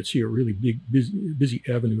street. I could see a really big, busy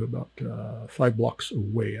avenue about 5 blocks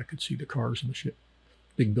away. I could see the cars and the shit,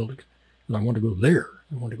 big buildings. And I wanted to go there.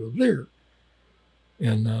 I wanted to go there.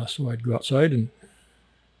 And so I'd go outside and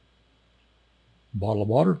bottle of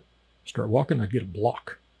water, start walking. I'd get a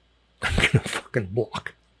block. I'd get a fucking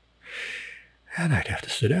block. And I'd have to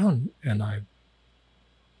sit down, and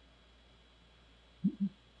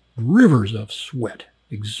rivers of sweat,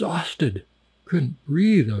 exhausted, couldn't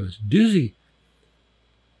breathe. I was dizzy.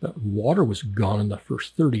 That water was gone in the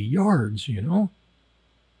first 30 yards, And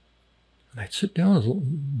I'd sit down a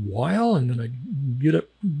while, and then I'd get up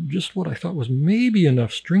just what I thought was maybe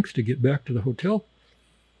enough strength to get back to the hotel.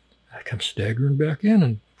 I'd come staggering back in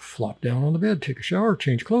and flop down on the bed, take a shower,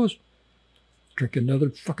 change clothes, drink another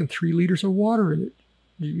fucking 3 liters of water. And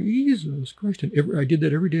Jesus Christ. And I did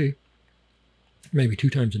that every day, maybe 2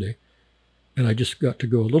 times a day. And I just got to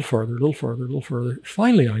go a little farther, a little farther, a little farther.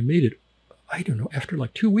 Finally, I made it, I don't know, after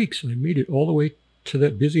like 2 weeks, I made it all the way to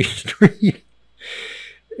that busy street.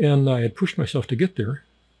 And I had pushed myself to get there.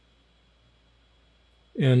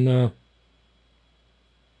 And then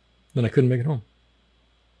I couldn't make it home.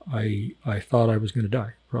 I thought I was going to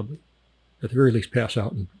die, probably. At the very least, pass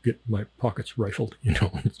out and get my pockets rifled,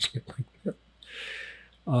 shit like that.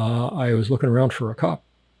 I was looking around for a cop,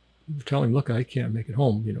 telling him, look, I can't make it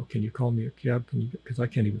home. Can you call me a cab? Because I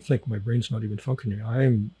can't even think. My brain's not even functioning.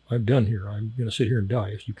 I'm done here. I'm going to sit here and die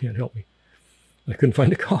if you can't help me. I couldn't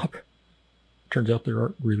find a cop. Turns out there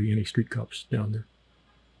aren't really any street cops down there.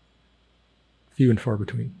 Few and far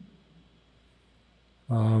between.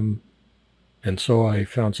 And so I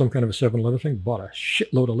found some kind of a 7-Eleven thing, bought a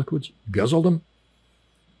shitload of liquids, guzzled them,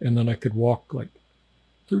 and then I could walk like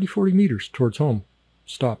 30, 40 meters towards home,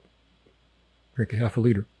 stop, drink a half a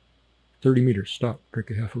liter. 30 meters, stop,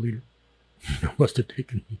 drink a half a liter. It must have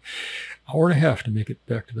taken me an hour and a half to make it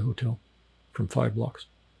back to the hotel from 5 blocks.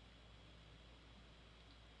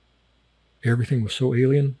 Everything was so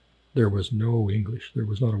alien. There was no English. There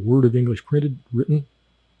was not a word of English printed, written.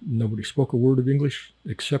 Nobody spoke a word of English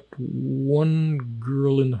except one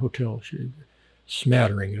girl in the hotel. She had a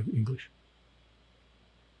smattering of English.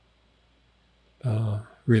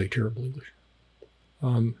 Really terrible English.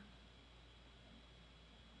 And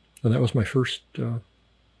that was my first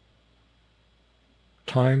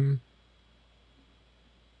time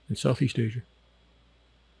in Southeast Asia.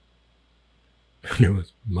 And it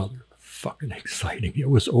was motherfucking exciting. It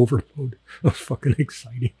was overload of fucking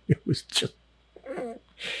exciting. It was just,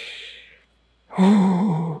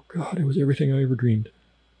 oh God, it was everything I ever dreamed.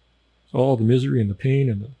 All the misery and the pain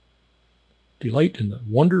and the delight and the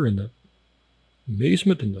wonder and the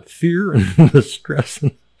amazement and the fear and the stress.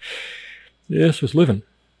 And this was living.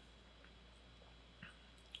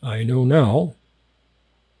 I know now,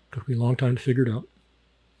 took me a long time to figure it out.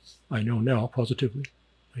 I know now, positively.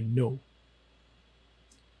 I know.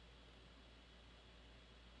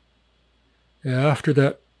 After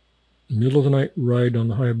that middle of the night ride on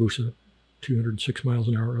the Hayabusa, 206 miles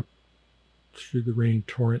an hour up through the rain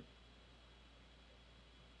torrent.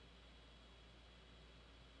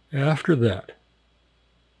 After that,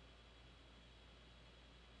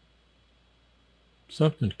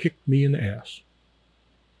 something kicked me in the ass.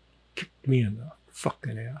 Kicked me in the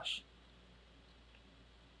fucking ass.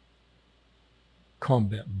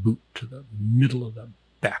 Combat boot to the middle of the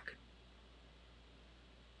back.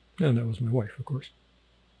 And that was my wife, of course.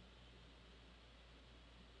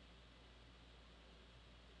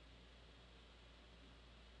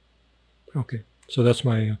 Okay, so that's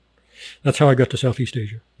how I got to Southeast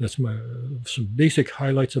Asia. That's some basic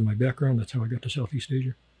highlights of my background. That's how I got to Southeast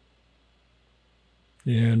Asia.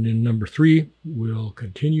 And in number 3, we'll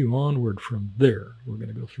continue onward from there. We're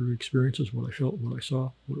going to go through experiences, what I felt, what I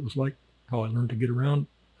saw, what it was like, how I learned to get around,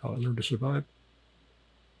 how I learned to survive.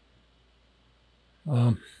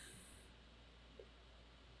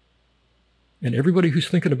 And everybody who's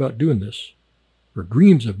thinking about doing this, or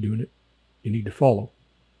dreams of doing it, you need to follow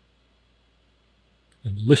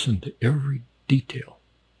and listen to every detail.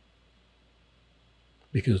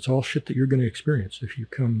 Because it's all shit that you're going to experience if you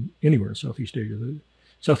come anywhere in Southeast Asia.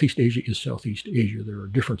 Southeast Asia is Southeast Asia. There are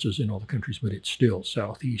differences in all the countries, but it's still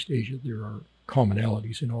Southeast Asia. There are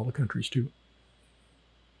commonalities in all the countries too.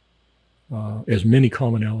 As many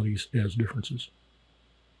commonalities as differences.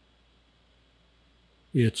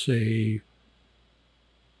 It's a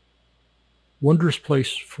wondrous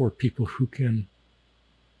place for people who can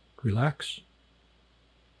relax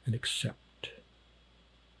and accept.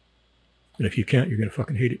 And if you can't, you're going to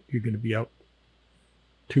fucking hate it. You're going to be out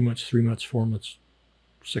 2 months, 3 months, 4 months,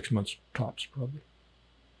 6 months tops, probably.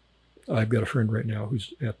 I've got a friend right now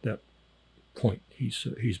who's at that point.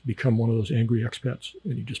 He's become one of those angry expats,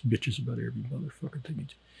 and he just bitches about every motherfucking thing.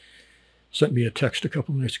 He sent me a text a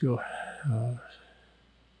couple of nights ago.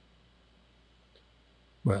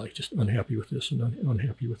 Well, he's just unhappy with this and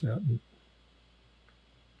unhappy with that, and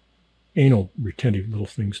anal retentive little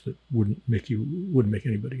things that wouldn't make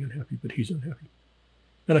anybody unhappy, but he's unhappy.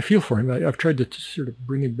 And I feel for him. I've tried to sort of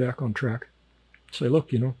bring him back on track. Say,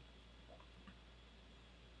 look, you're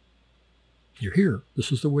here.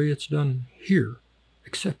 This is the way it's done here.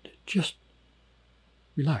 Accept it. Just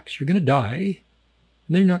relax. You're going to die, and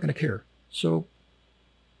then you're not going to care. So,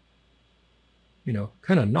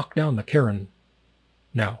 kind of knock down the caring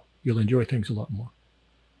now. You'll enjoy things a lot more.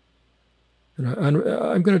 And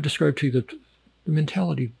I'm going to describe to you the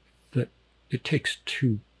mentality that it takes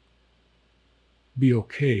to be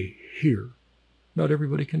okay here. Not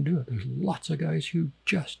everybody can do it. There's lots of guys who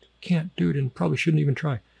just can't do it and probably shouldn't even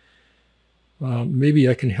try. Maybe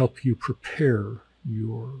I can help you prepare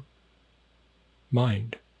your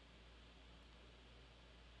mind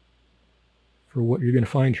for what you're going to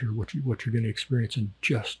find here, what you're going to experience, and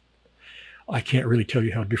I can't really tell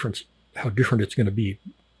you how different it's going to be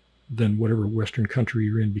than whatever Western country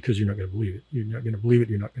you're in, because you're not going to believe it. You're not going to believe it.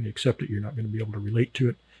 You're not going to accept it. You're not going to be able to relate to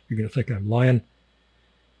it. You're going to think I'm lying.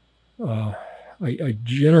 I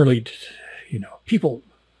generally, people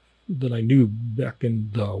that I knew back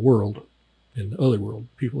in the other world,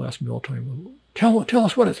 people ask me all the time, tell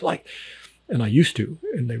us what it's like. And I used to,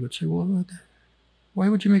 and they would say, well, why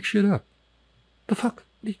would you make shit up? The fuck?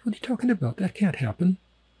 What are you talking about? That can't happen.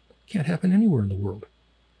 Can't happen anywhere in the world.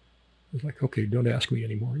 It's like, okay, don't ask me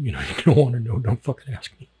anymore. You don't want to know. Don't fucking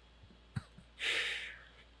ask me.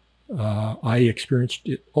 I experienced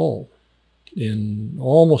it all in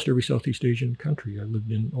almost every Southeast Asian country. I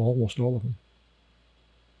lived in almost all of them.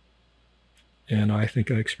 And I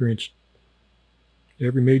think I experienced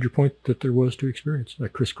every major point that there was to experience. I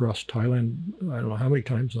crisscrossed Thailand, I don't know how many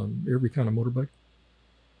times, on every kind of motorbike.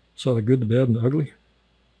 Saw the good, the bad, and the ugly.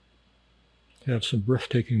 Have some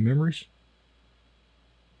breathtaking memories.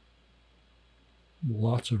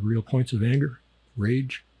 Lots of real points of anger,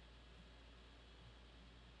 rage.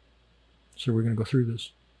 So we're going to go through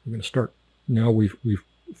this. We're going to start. Now we've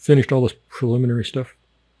finished all this preliminary stuff.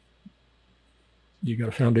 You got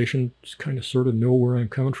a foundation to kind of sort of know where I'm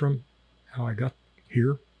coming from, how I got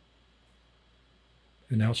here.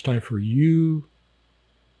 And now it's time for you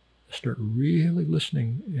to start really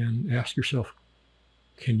listening and ask yourself,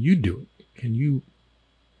 can you do it? Can you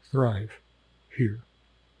thrive here?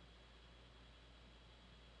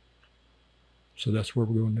 So that's where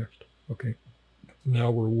we're going next. Okay.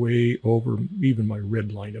 Now we're way over even my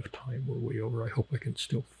red line of time. We're way over. I hope I can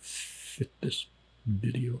still fit this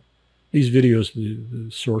video. These videos,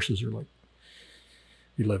 the sources are like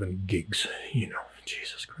 11 gigs,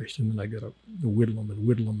 Jesus Christ. And then I got to whittle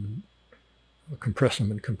them and compress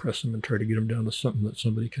them and try to get them down to something that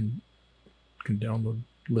somebody can download,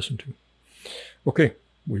 listen to. Okay,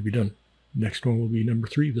 we'll be done. Next one will be number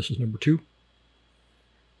 3. This is number 2.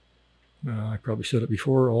 I probably said it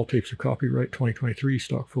before. All tapes are copyright 2023,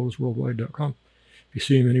 stockphotosworldwide.com. If you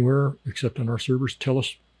see them anywhere except on our servers, tell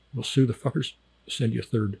us. We'll sue the fuckers. Send you a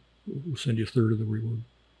third. We'll send you a third of the reward.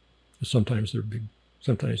 Sometimes they're big.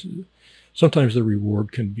 Sometimes the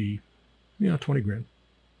reward can be, 20 grand.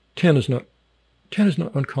 10 is not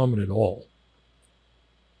uncommon at all.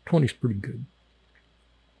 20 is pretty good.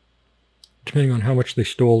 Depending on how much they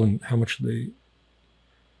stole and how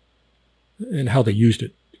they used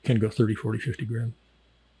it. Can go 30, 40, 50 grand.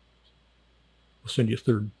 We'll send you a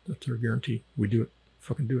third. That's our guarantee. We do it.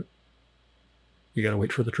 Fucking do it. You got to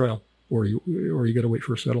wait for the trial, or you got to wait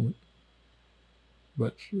for a settlement.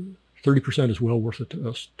 But 30% is well worth it to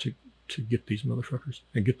us to get these motherfuckers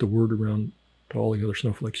and get the word around to all the other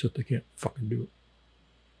snowflakes that they can't fucking do it.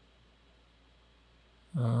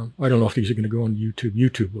 I don't know if these are going to go on YouTube.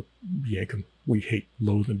 YouTube will yank them. We hate,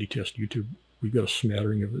 loathe, and detest YouTube. We've got a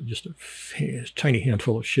smattering of it, just a tiny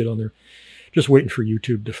handful of shit on there. Just waiting for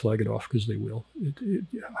YouTube to flag it off, because they will.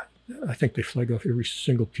 I think they flag off every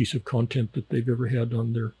single piece of content that they've ever had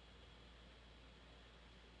on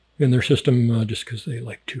in their system, just because they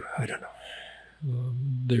like to. I don't know.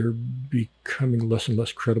 They're becoming less and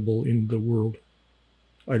less credible in the world.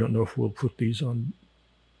 I don't know if we'll put these on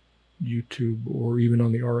YouTube or even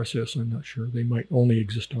on the RSS. I'm not sure. They might only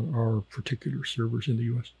exist on our particular servers in the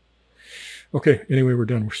US. Okay, anyway, we're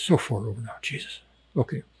done. We're so far over now. Jesus.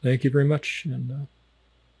 Okay, thank you very much. And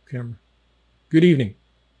camera. Good evening.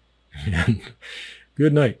 And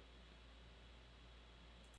good night.